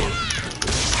City.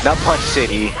 Nut Punch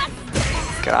City.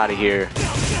 Get out of here.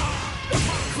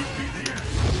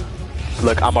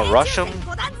 Look, I'ma rush him,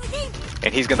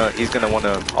 and he's gonna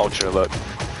wanna ultra look,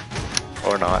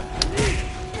 or not.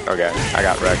 Okay, I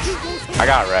got wrecked. I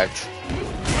got wrecked.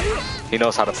 He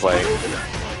knows how to play.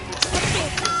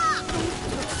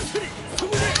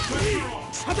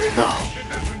 No.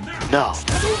 No.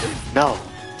 No.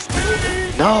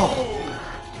 No.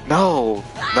 No.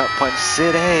 Nut Punch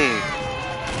City.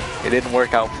 It didn't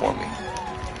work out for me.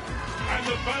 And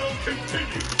the battle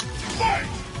continues. Fight!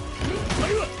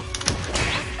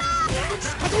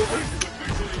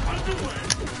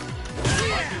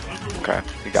 Okay,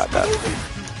 we got that.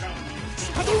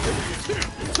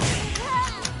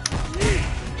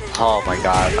 Oh my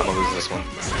god, I'm gonna lose this one.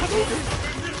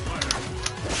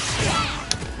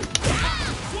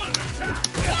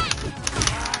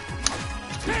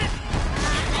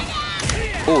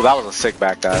 Ooh, that was a sick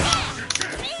backdash.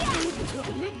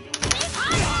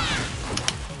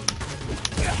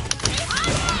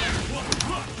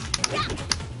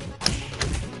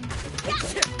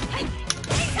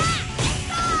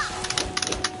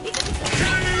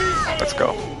 Let's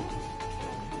go.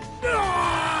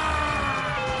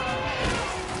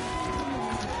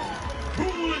 Who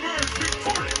will emerge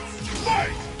victorious?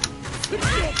 Fight!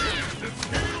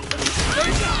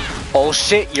 Oh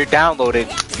shit, you're downloaded.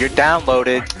 You're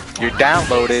downloaded. You're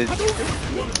downloaded.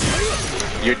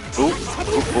 You're oop,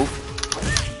 oop, oop.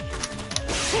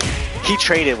 He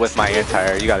traded with my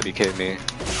anti-air. You gotta be kidding me.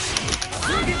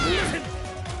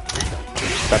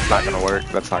 That's not gonna work.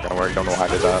 That's not gonna work. Don't know how I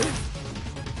did that.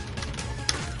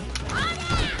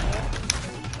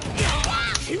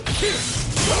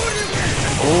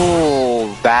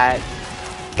 Oh,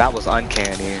 that was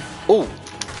uncanny. Oh,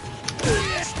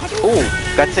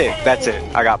 oh, that's it. That's it.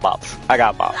 I got bops. I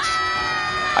got bops.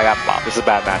 I got bops. It's a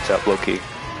bad matchup, low key.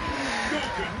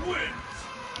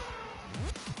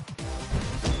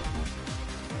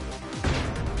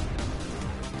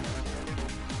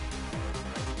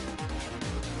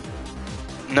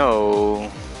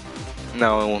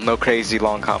 No crazy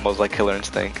long combos like Killer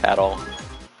Instinct at all.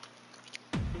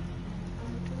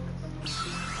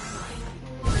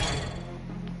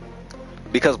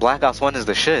 Because Black Ops 1 is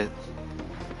the shit.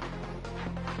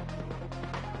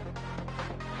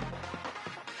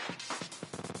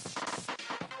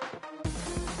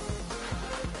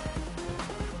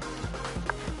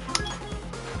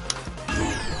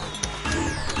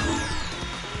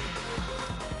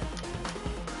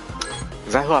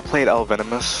 Is that who I played? El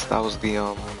Venomous? That was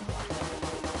the,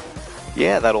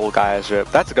 yeah, that old guy is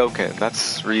ripped. That's Goken.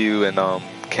 That's Ryu and,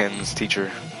 Ken's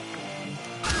teacher.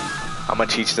 I'm gonna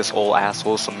teach this old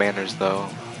asshole some manners, though,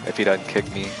 if he doesn't kick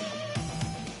me.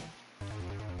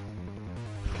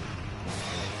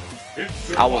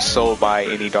 I will so buy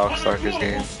any Darkstalkers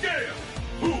game.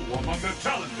 Who among the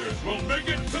challengers will make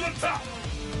it to the top?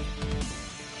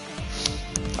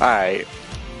 Alright,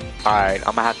 I'm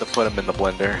gonna have to put him in the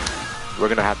blender. We're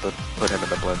gonna have to put him in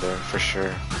the blender, for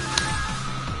sure.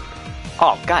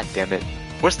 Oh, god damn it.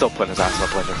 We're still putting his ass in the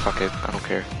blender, fuck it, I don't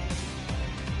care.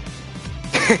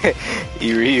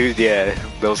 He reused, yeah,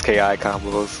 those KI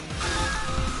combos.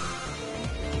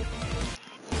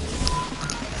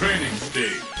 Training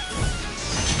stage.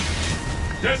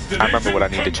 I remember what I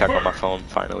need to check on my phone,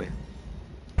 finally.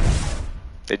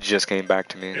 It just came back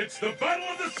to me. It's the battle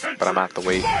of the century. But I'm gonna have to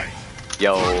wait.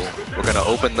 Yo, we're gonna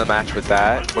open the match with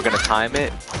that. We're gonna time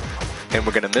it. And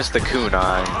we're gonna miss the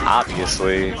kunai,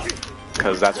 obviously.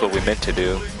 Because that's what we meant to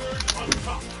do.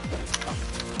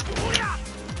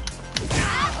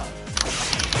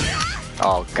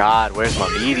 Oh god, where's my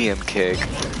medium kick?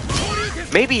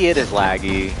 Maybe it is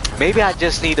laggy. Maybe I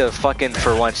just need to fucking,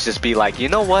 for once, just be like, you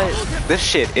know what? This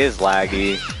shit is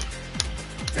laggy.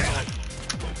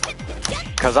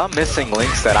 Cause I'm missing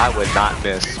links that I would not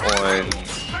miss on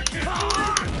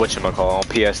whatchamacall, on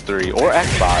PS3 or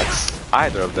Xbox.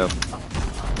 Either of them.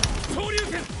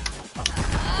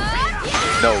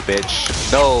 No,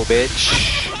 bitch. No,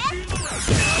 bitch.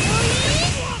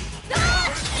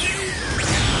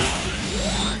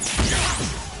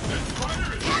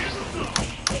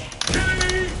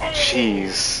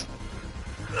 Jeez.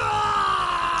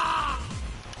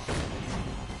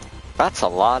 That's a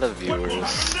lot of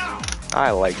viewers.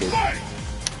 I like it.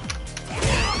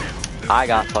 I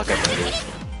got fucking ready.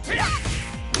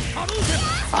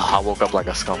 Oh, I woke up like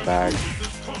a scumbag.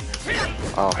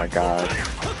 Oh my god.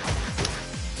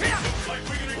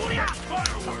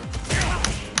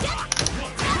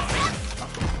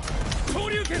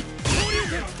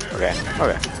 Okay.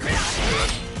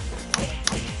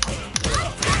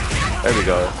 There we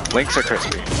go. Links are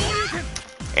crispy.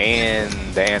 And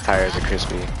the anti-airs are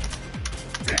crispy.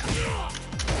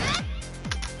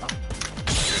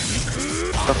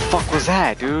 The fuck was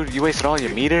that, dude? You wasted all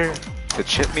your meter to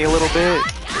chip me a little bit?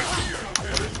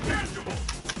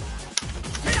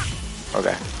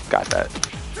 Okay, got that.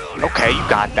 Okay, you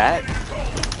got that.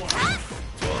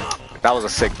 That was a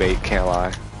sick bait, can't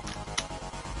lie.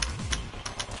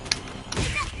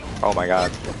 Oh my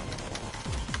god.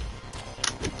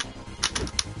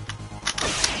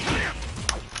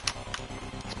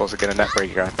 Supposed to get a net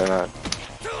breaker after that.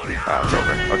 Oh, it's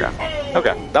over. Okay.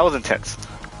 Okay, that was intense.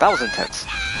 That was intense.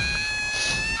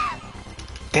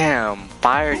 Damn,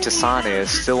 Fire Tasane is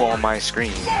still on my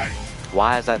screen.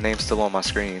 Why is that name still on my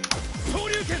screen?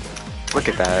 Look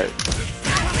at that.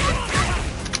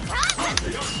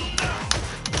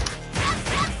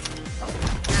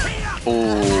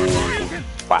 Ooh.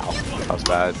 Wow, that was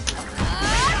bad.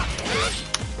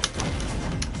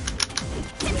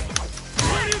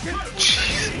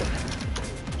 Jeez.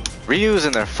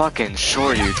 Reusing their fucking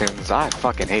Shoryukens. I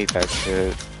fucking hate that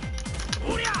shit.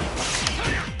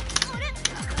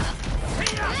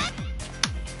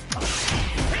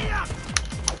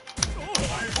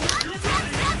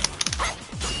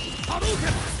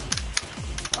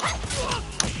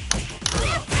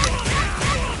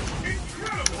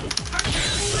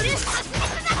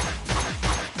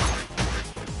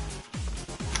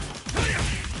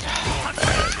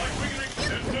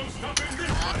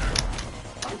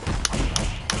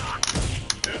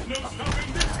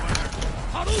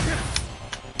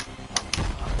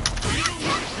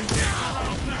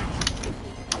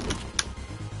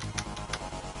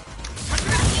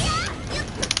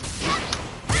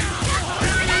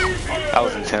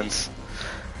 That was intense.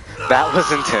 That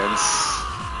was intense.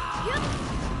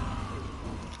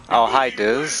 Oh, hi,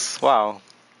 Diz. Wow.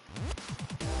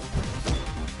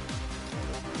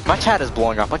 My chat is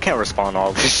blowing up. I can't respond to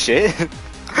all this shit.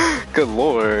 Good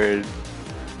lord.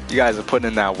 You guys are putting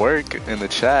in that work in the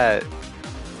chat.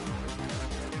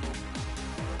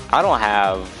 I don't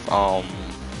have,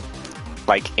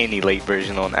 like, any late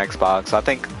version on Xbox. I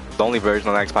think the only version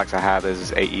on Xbox I have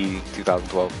is AE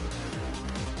 2012.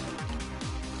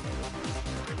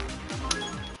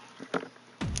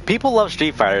 People love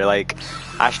Street Fighter. Like,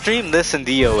 I stream this in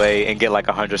DOA and get like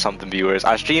 100-something viewers.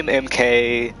 I stream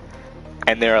MK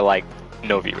and there are like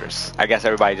no viewers. I guess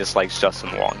everybody just likes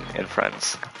Justin Wong and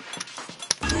friends.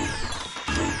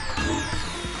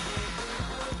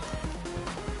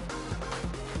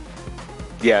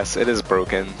 Yes, it is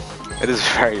broken. It is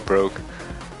very broke.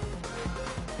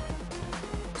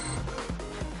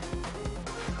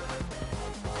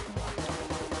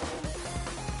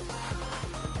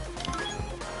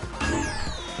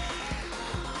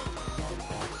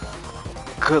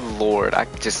 Good lord, I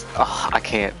just, I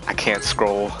can't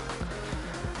scroll.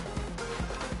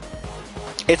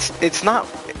 It's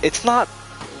not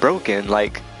broken.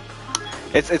 Like,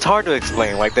 it's hard to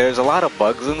explain. Like, there's a lot of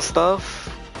bugs and stuff,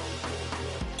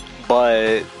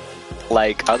 but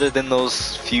like, other than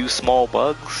those few small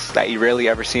bugs that you rarely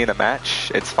ever see in a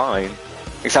match, it's fine.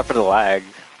 Except for the lag.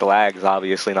 The lag's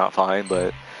obviously not fine,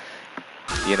 but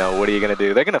you know, what are you gonna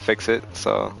do? They're gonna fix it,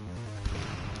 so.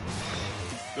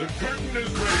 The curtain is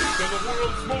raised on the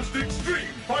world's most extreme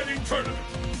fighting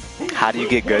tournament. How do you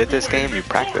get good at this game? You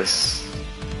practice.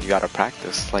 You gotta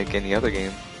practice like any other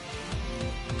game.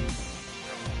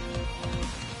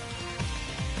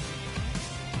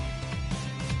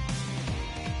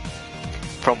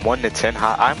 From 1 to 10,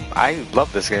 I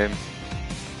love this game.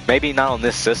 Maybe not on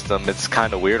this system. It's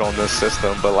kind of weird on this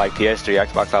system, but like PS3,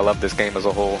 Xbox, I love this game as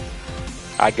a whole.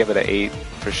 I'd give it an 8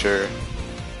 for sure.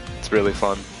 It's really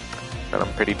fun. And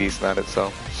I'm pretty decent at it,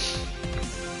 so.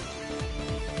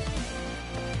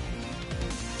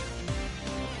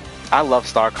 I love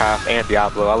StarCraft and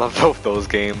Diablo. I love both those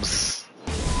games.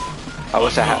 I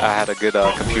wish I had a good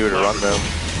computer to run them.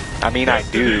 I mean, I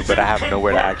do, but I have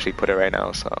nowhere to actually put it right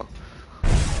now, so.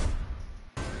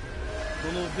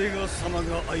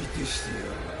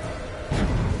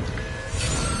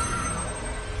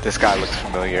 This guy looks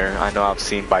familiar. I know I've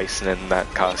seen Bison in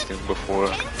that costume before.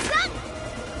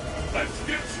 Let's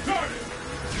get started.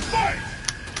 Fight!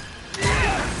 The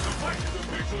fight is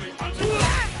officially underway.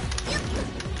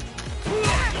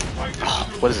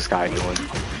 Oh, what is this guy doing?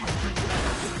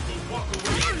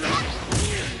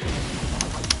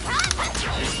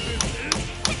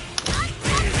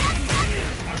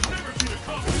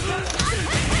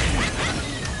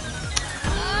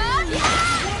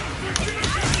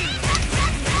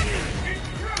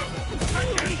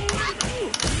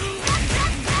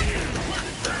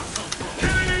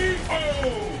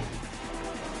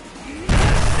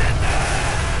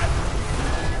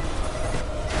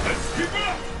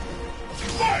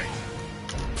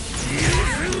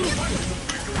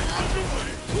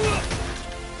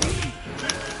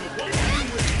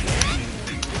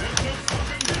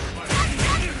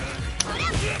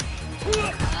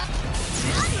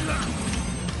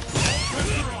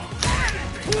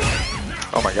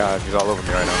 Oh my god, he's all over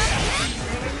me right now.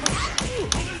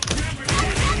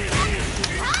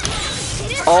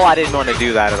 Oh, I didn't want to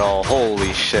do that at all.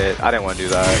 Holy shit, I didn't want to do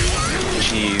that.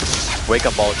 Jeez. Wake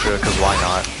up Ultra, because why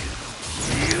not?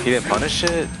 He didn't punish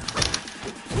it?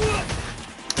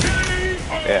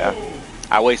 Yeah.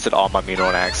 I wasted all my meter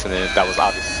on accident. That was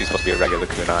obviously supposed to be a regular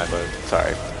kunai, but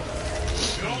sorry.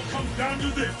 It all comes down to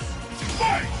this.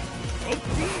 Fight!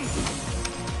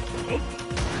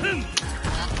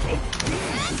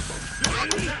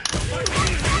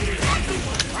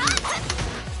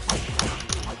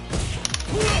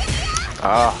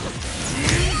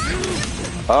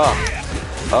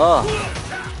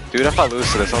 Dude, if I lose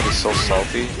to this, I'll be so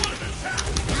salty.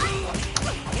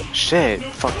 Shit,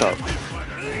 fucked up.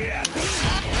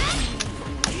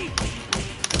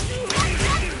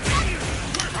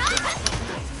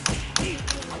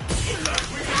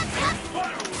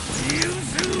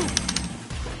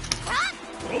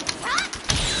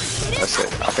 That's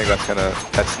it. I think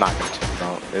that's not gonna turn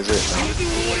out, is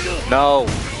it? No. No.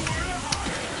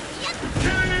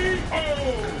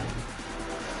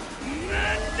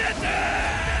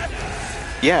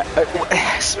 Yeah,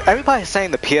 everybody's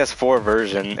saying the PS4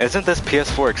 version. Isn't this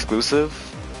PS4 exclusive?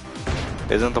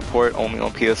 Isn't the port only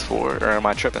on PS4? Or am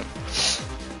I tripping?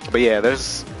 But yeah,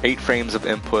 there's 8 frames of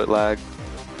input lag.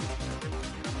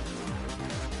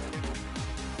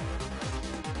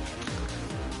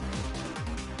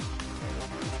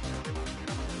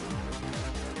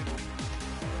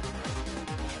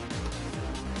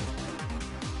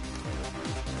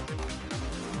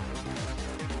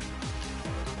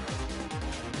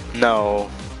 No.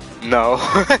 No.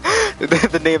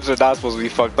 The names are not supposed to be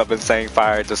fucked up and saying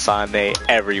fire to Sane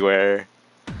everywhere.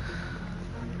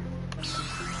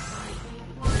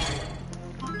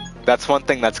 That's one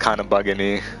thing that's kind of bugging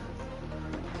me.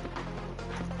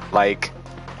 Like,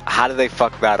 how did they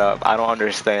fuck that up? I don't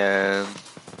understand.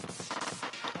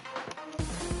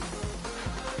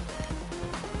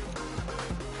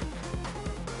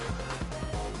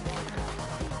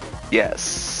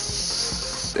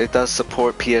 Yes, it does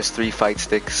support PS3 fight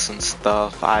sticks and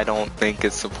stuff. I don't think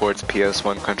it supports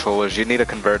PS1 controllers. You need a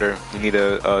converter. You need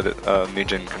a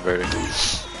new-gen converter.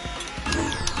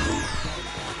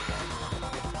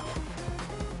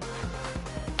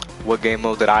 What game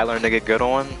mode did I learn to get good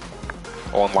on?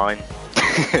 Online.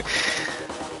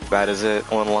 That is it,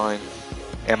 online.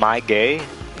 Am I gay?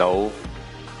 No.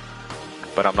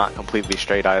 But I'm not completely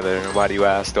straight either. Why do you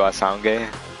ask? Do I sound gay?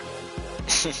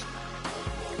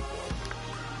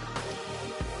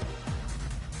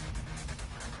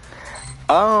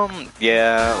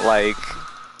 Yeah, like,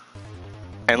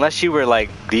 unless you were like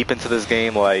deep into this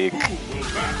game, like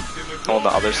on the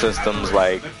other systems,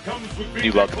 like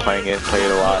you loved playing it, played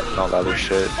it a lot, and all that other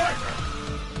shit.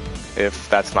 If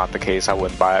that's not the case, I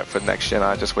wouldn't buy it for next gen.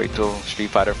 I'd just wait till Street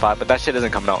Fighter 5, but that shit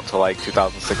isn't coming out until like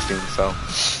 2016, so.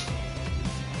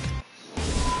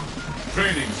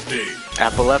 Training stage.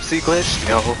 Epilepsy glitch?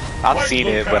 No, I've seen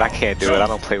it, but I can't do it. I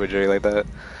don't play with Jerry like that.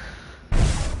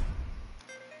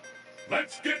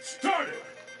 Let's get started.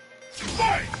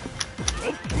 Fight!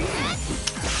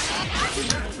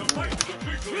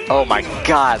 Oh my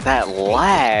god, that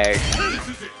lag!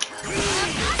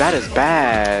 That is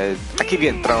bad. I keep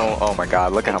getting thrown. Oh my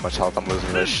god, look at how much health I'm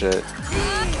losing this shit.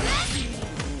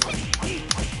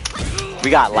 We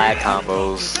got lag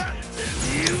combos.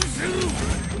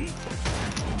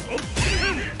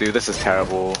 Dude, this is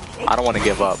terrible. I don't want to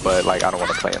give up, but like I don't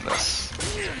want to play in this.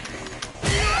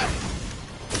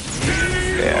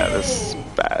 Yeah, this is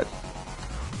bad.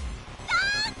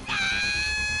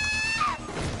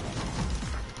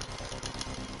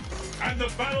 And the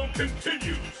battle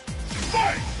continues.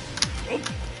 Fight!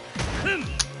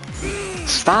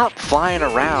 Stop flying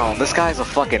around. This guy's a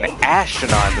fucking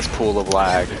astronaut in this pool of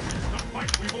lag.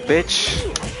 Bitch.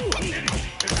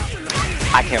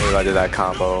 I can't believe I did that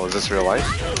combo. Is this real life?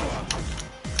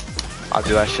 I'll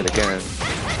do that shit again.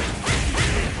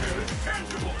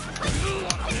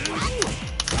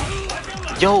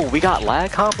 Yo, we got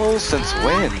lag combos? Since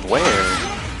when? Where?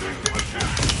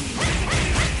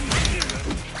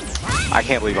 I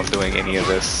can't believe I'm doing any of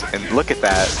this. And look at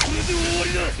that.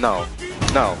 No.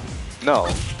 No. No.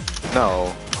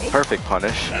 No. Perfect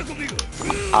punish.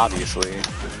 Obviously.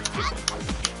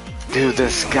 Dude,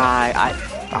 this guy,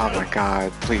 oh my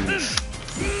god, please.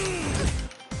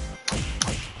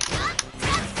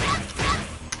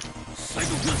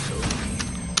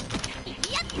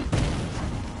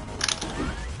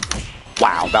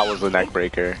 Wow, that was a neck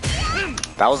breaker.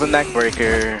 That was a neck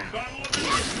breaker.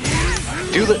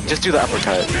 Just do the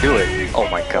uppercut. Do it. Oh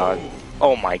my god.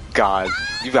 Oh my god.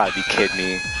 You gotta be kidding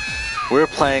me. We're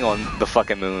playing on the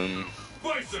fucking moon.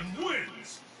 Bison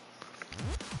wins.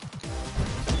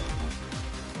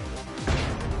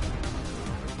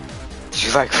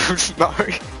 She's like,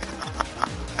 sorry.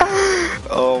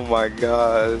 Oh my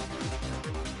god.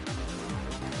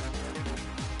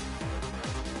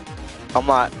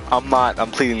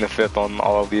 I'm pleading the fifth on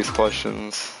all of these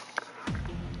questions.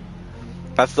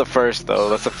 That's the first though,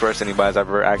 that's the first anybody's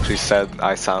ever actually said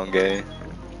I sound gay.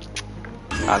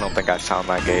 I don't think I sound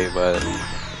that gay, but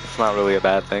it's not really a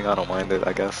bad thing, I don't mind it,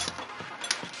 I guess.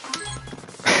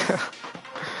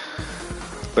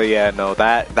 But yeah, no,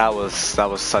 that was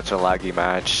such a laggy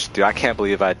match. Dude, I can't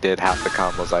believe I did half the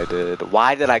combos I did.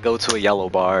 Why did I go to a yellow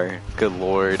bar? Good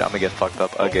lord, I'm gonna get fucked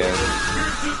up again.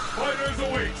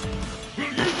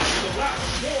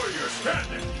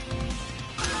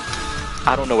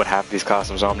 I don't know what half these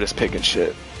costumes are, I'm just picking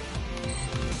shit.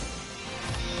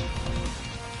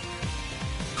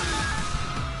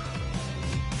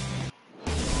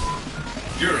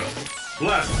 Europe,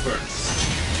 blast burst.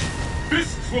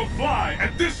 Fists will fly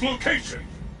at this location.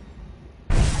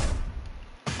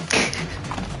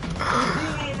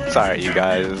 Sorry, you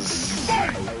guys.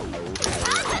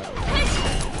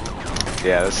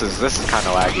 Yeah, this is kind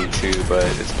of laggy too, but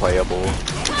it's playable.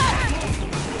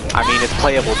 I mean, it's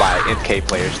playable by MK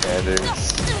player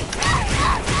standards.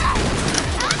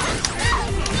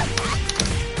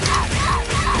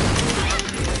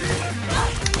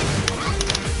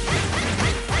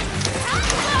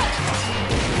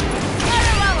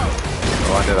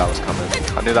 Oh, I knew that was coming.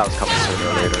 I knew that was coming sooner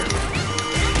or later.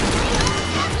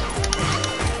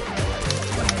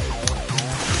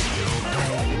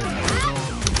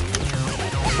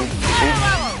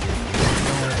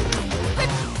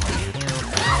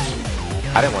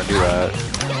 do that.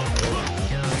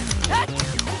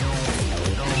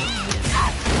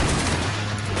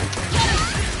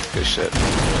 Good shit.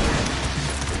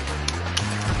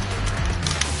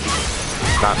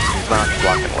 He's not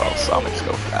blocking well, so I'm gonna just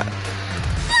go for that.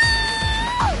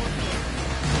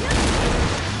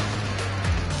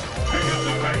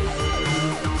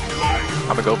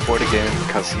 I'm gonna go for it again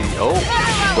because he's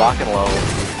blocking low.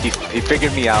 He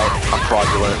figured me out. I'm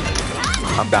fraudulent.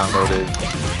 I'm downloaded.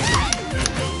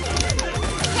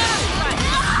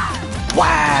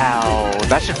 Wow,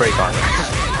 that should break on me.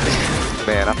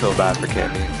 Man, I feel bad for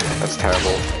Kimmy. That's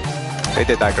terrible. They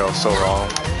did that girl so wrong.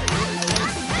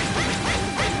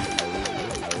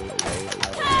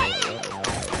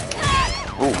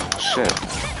 Oh shit.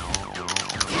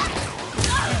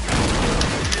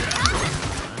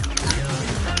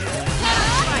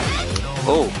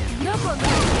 Oh.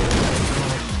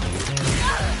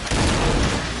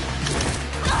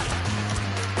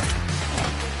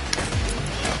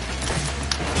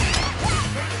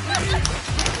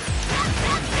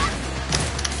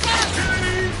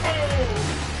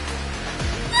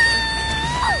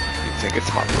 You think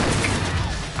it's my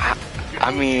pick?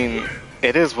 I mean,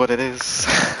 it is what it is.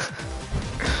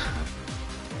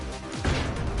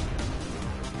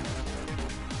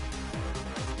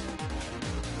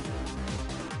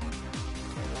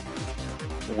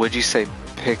 Would you say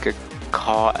pick a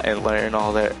car and learn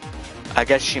all that? I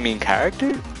guess you mean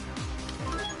character?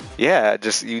 Yeah,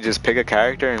 you just pick a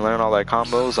character and learn all their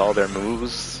combos, all their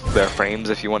moves, their frames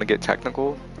if you want to get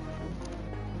technical.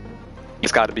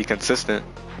 It's got to be consistent.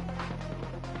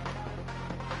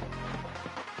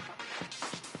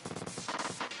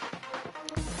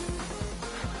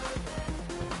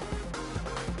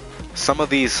 Some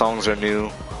of these songs are new,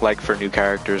 like for new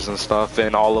characters and stuff,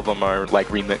 and all of them are like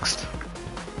remixed.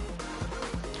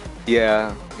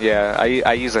 Yeah,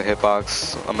 I use a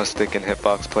hitbox. I'm a stick and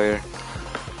hitbox player.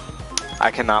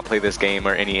 I cannot play this game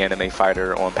or any anime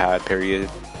fighter on pad, period.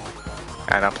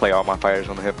 And I play all my fighters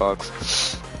on the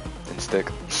hitbox and stick.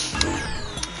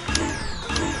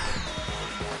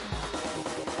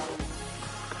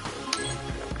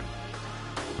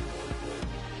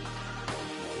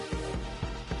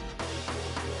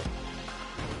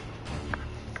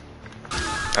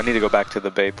 I need to go back to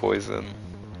the Bay Poison.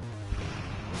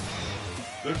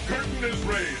 The curtain is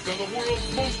raised on the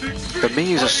world's most extreme. The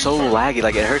menus are so laggy,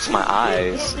 like it hurts my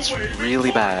eyes. It's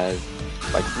really bad.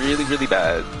 Like really, really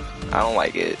bad. I don't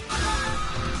like it.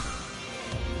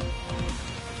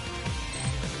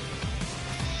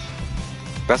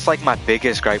 That's like my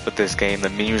biggest gripe with this game. The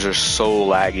menus are so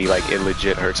laggy, like it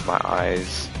legit hurts my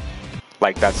eyes.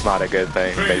 Like that's not a good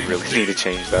thing. They really need to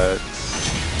change that.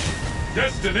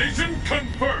 Destination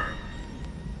confirmed.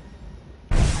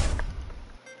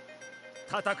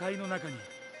 戦いの中に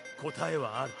答え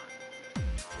はある。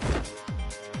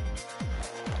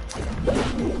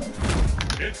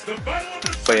It's the battle of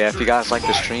the But yeah, if you guys like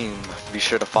the stream, be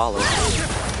sure to follow.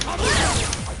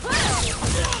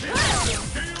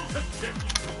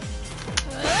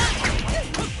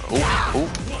 Ooh, ooh.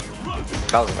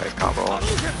 That was a nice combo.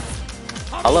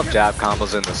 I love jab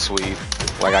combos in the sweep.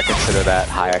 Like I consider that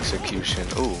high execution.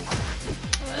 Ooh.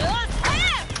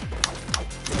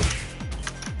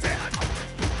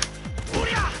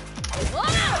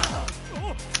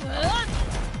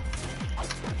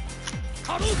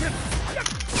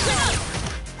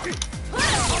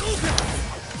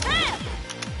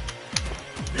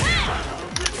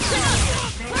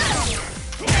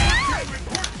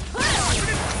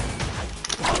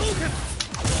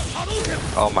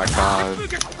 Oh my god.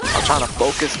 I'm trying to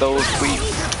focus those, please.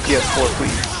 PS4,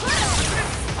 please.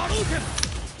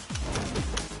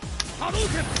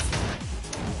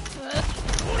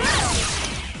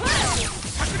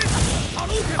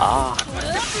 Ah.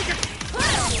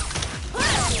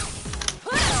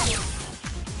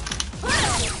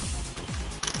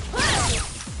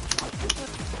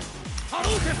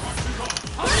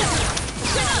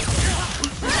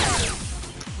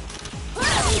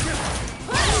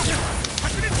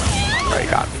 Oh, he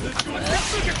got me.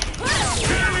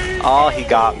 Oh, he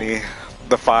got me.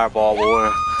 The fireball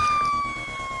war.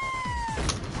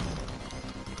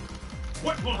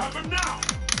 What will happen now?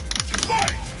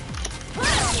 Fight!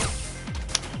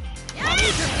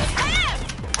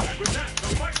 And with that,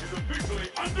 the fight is officially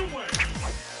underway.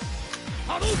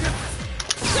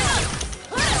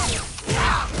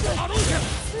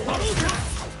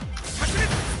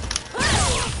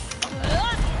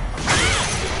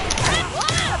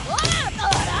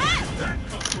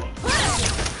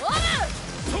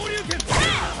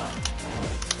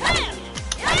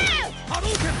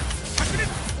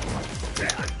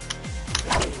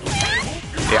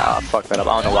 Yeah, Fuck that up.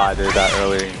 I don't know why I did that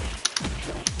early.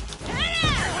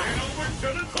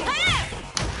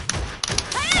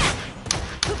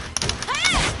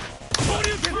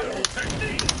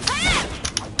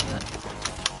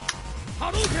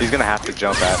 He's gonna have to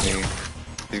jump at me.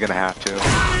 He's gonna have to.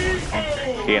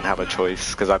 He didn't have a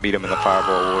choice because I beat him in the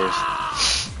Fireball Wars.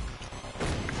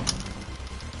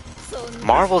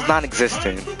 Marvel's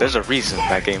non-existent. There's a reason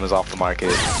that game is off the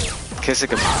market. Kiss it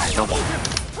goodbye. No more.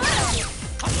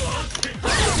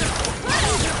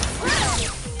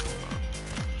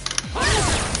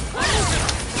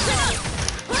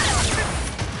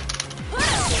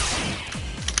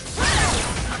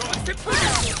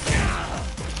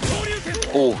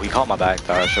 Oh, he caught my back.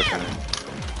 I shook him.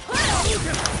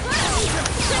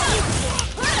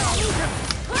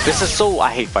 This is so...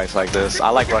 I hate fights like this. I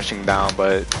like rushing down,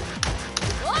 but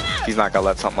he's not gonna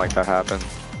let something like that happen.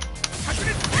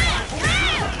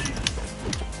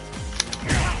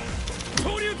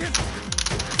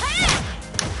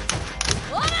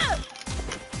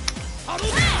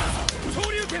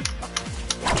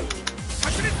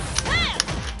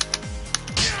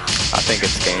 I think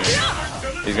it's game.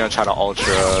 He's gonna try to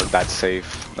ultra. That's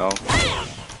safe. No.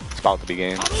 It's about to be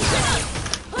game.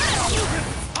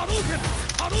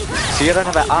 See, he doesn't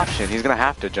have that option. He's gonna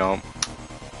have to jump.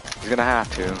 He's gonna have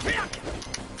to.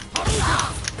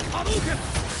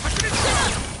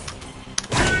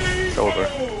 It's over.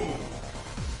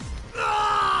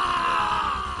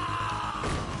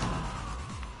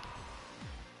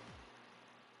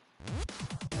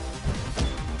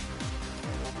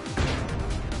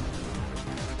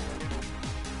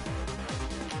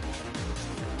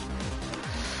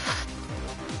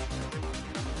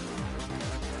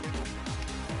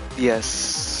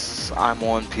 Yes, I'm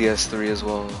on PS3 as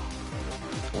well.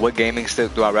 What gaming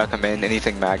stick do I recommend?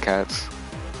 Anything Mad Catz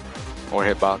or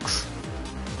Hitbox.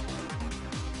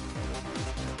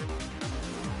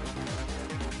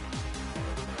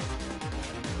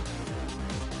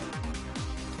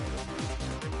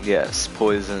 Yes,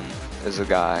 Poison is a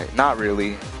guy. Not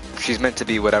really. She's meant to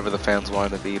be whatever the fans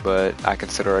want her to be, but I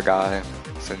consider her a guy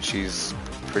since she's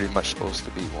pretty much supposed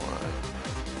to be one.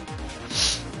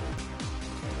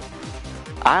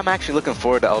 I'm actually looking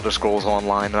forward to Elder Scrolls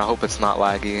Online, and I hope it's not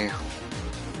laggy.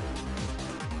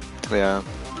 Yeah.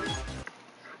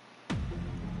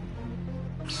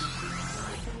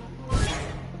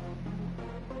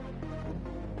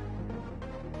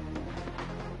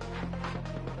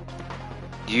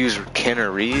 Use Ken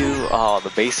or Ryu? Oh, the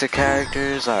basic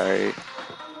characters? Alright.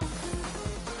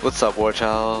 What's up,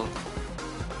 Warchild?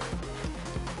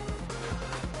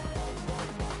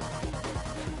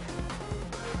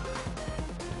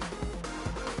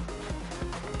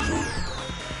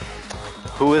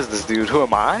 Who is this dude? Who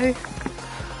am I?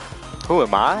 Who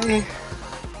am I?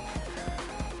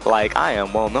 Like, I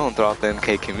am well known throughout the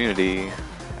NK community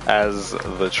as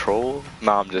the troll.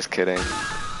 Nah, I'm just kidding.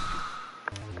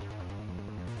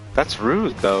 That's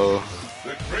rude, though.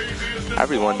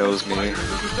 Everyone knows me. To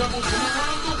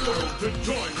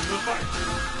join in the fight,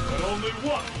 but only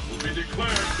one will be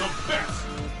declared the best.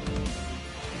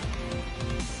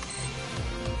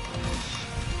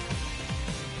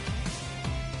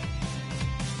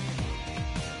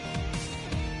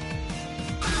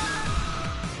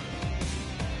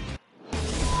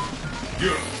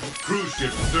 Your cruise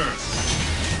ship, sir.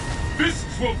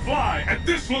 Fists will fly at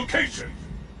this location.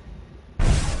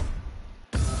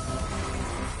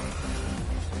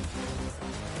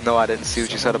 No, I didn't see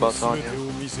what you said about Tanya.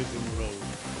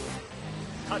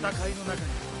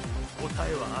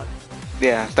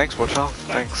 Yeah, thanks, Warchild.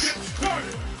 Thanks.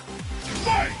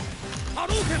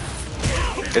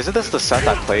 Isn't this the set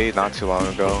I played not too long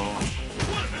ago?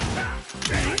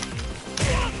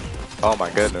 Oh my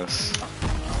goodness.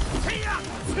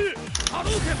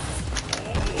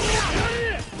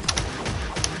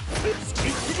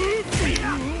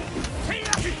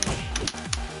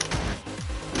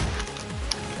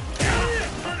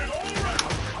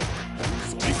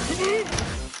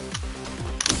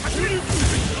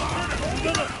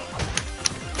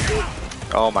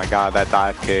 Oh my god, that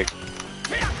dive kick.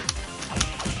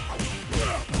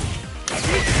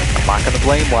 I'm not gonna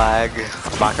blame lag.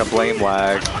 I'm not gonna blame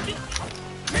lag.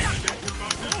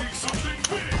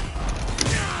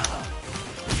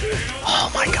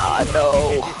 Oh my god,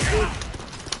 no.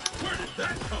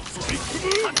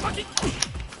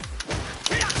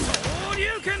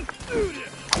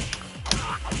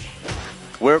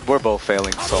 We're both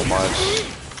failing so much.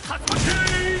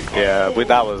 Yeah,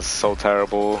 that was so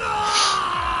terrible.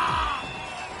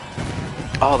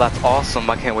 Oh, that's awesome.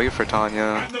 I can't wait for Tanya.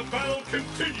 And the battle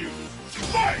continues.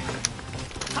 Fight!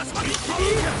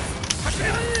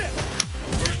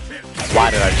 Why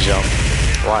did I jump?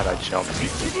 Why did I jump?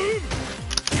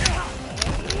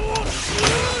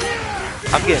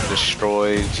 I'm getting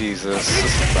destroyed. Jesus, this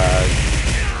is bad.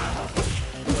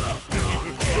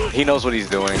 He knows what he's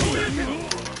doing.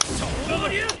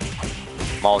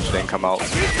 Mulch didn't come out.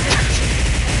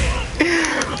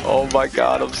 Oh my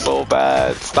god, I'm so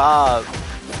bad. Stop.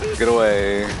 Get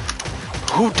away.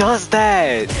 Who does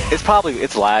that? It's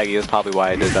laggy. It's probably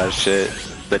why I did that shit.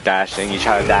 The dashing. You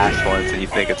try to dash once and you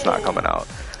think it's not coming out.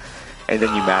 And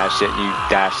then you mash it and you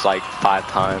dash like 5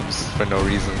 times for no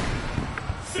reason.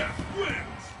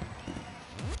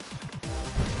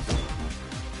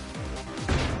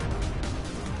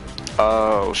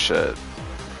 Oh shit.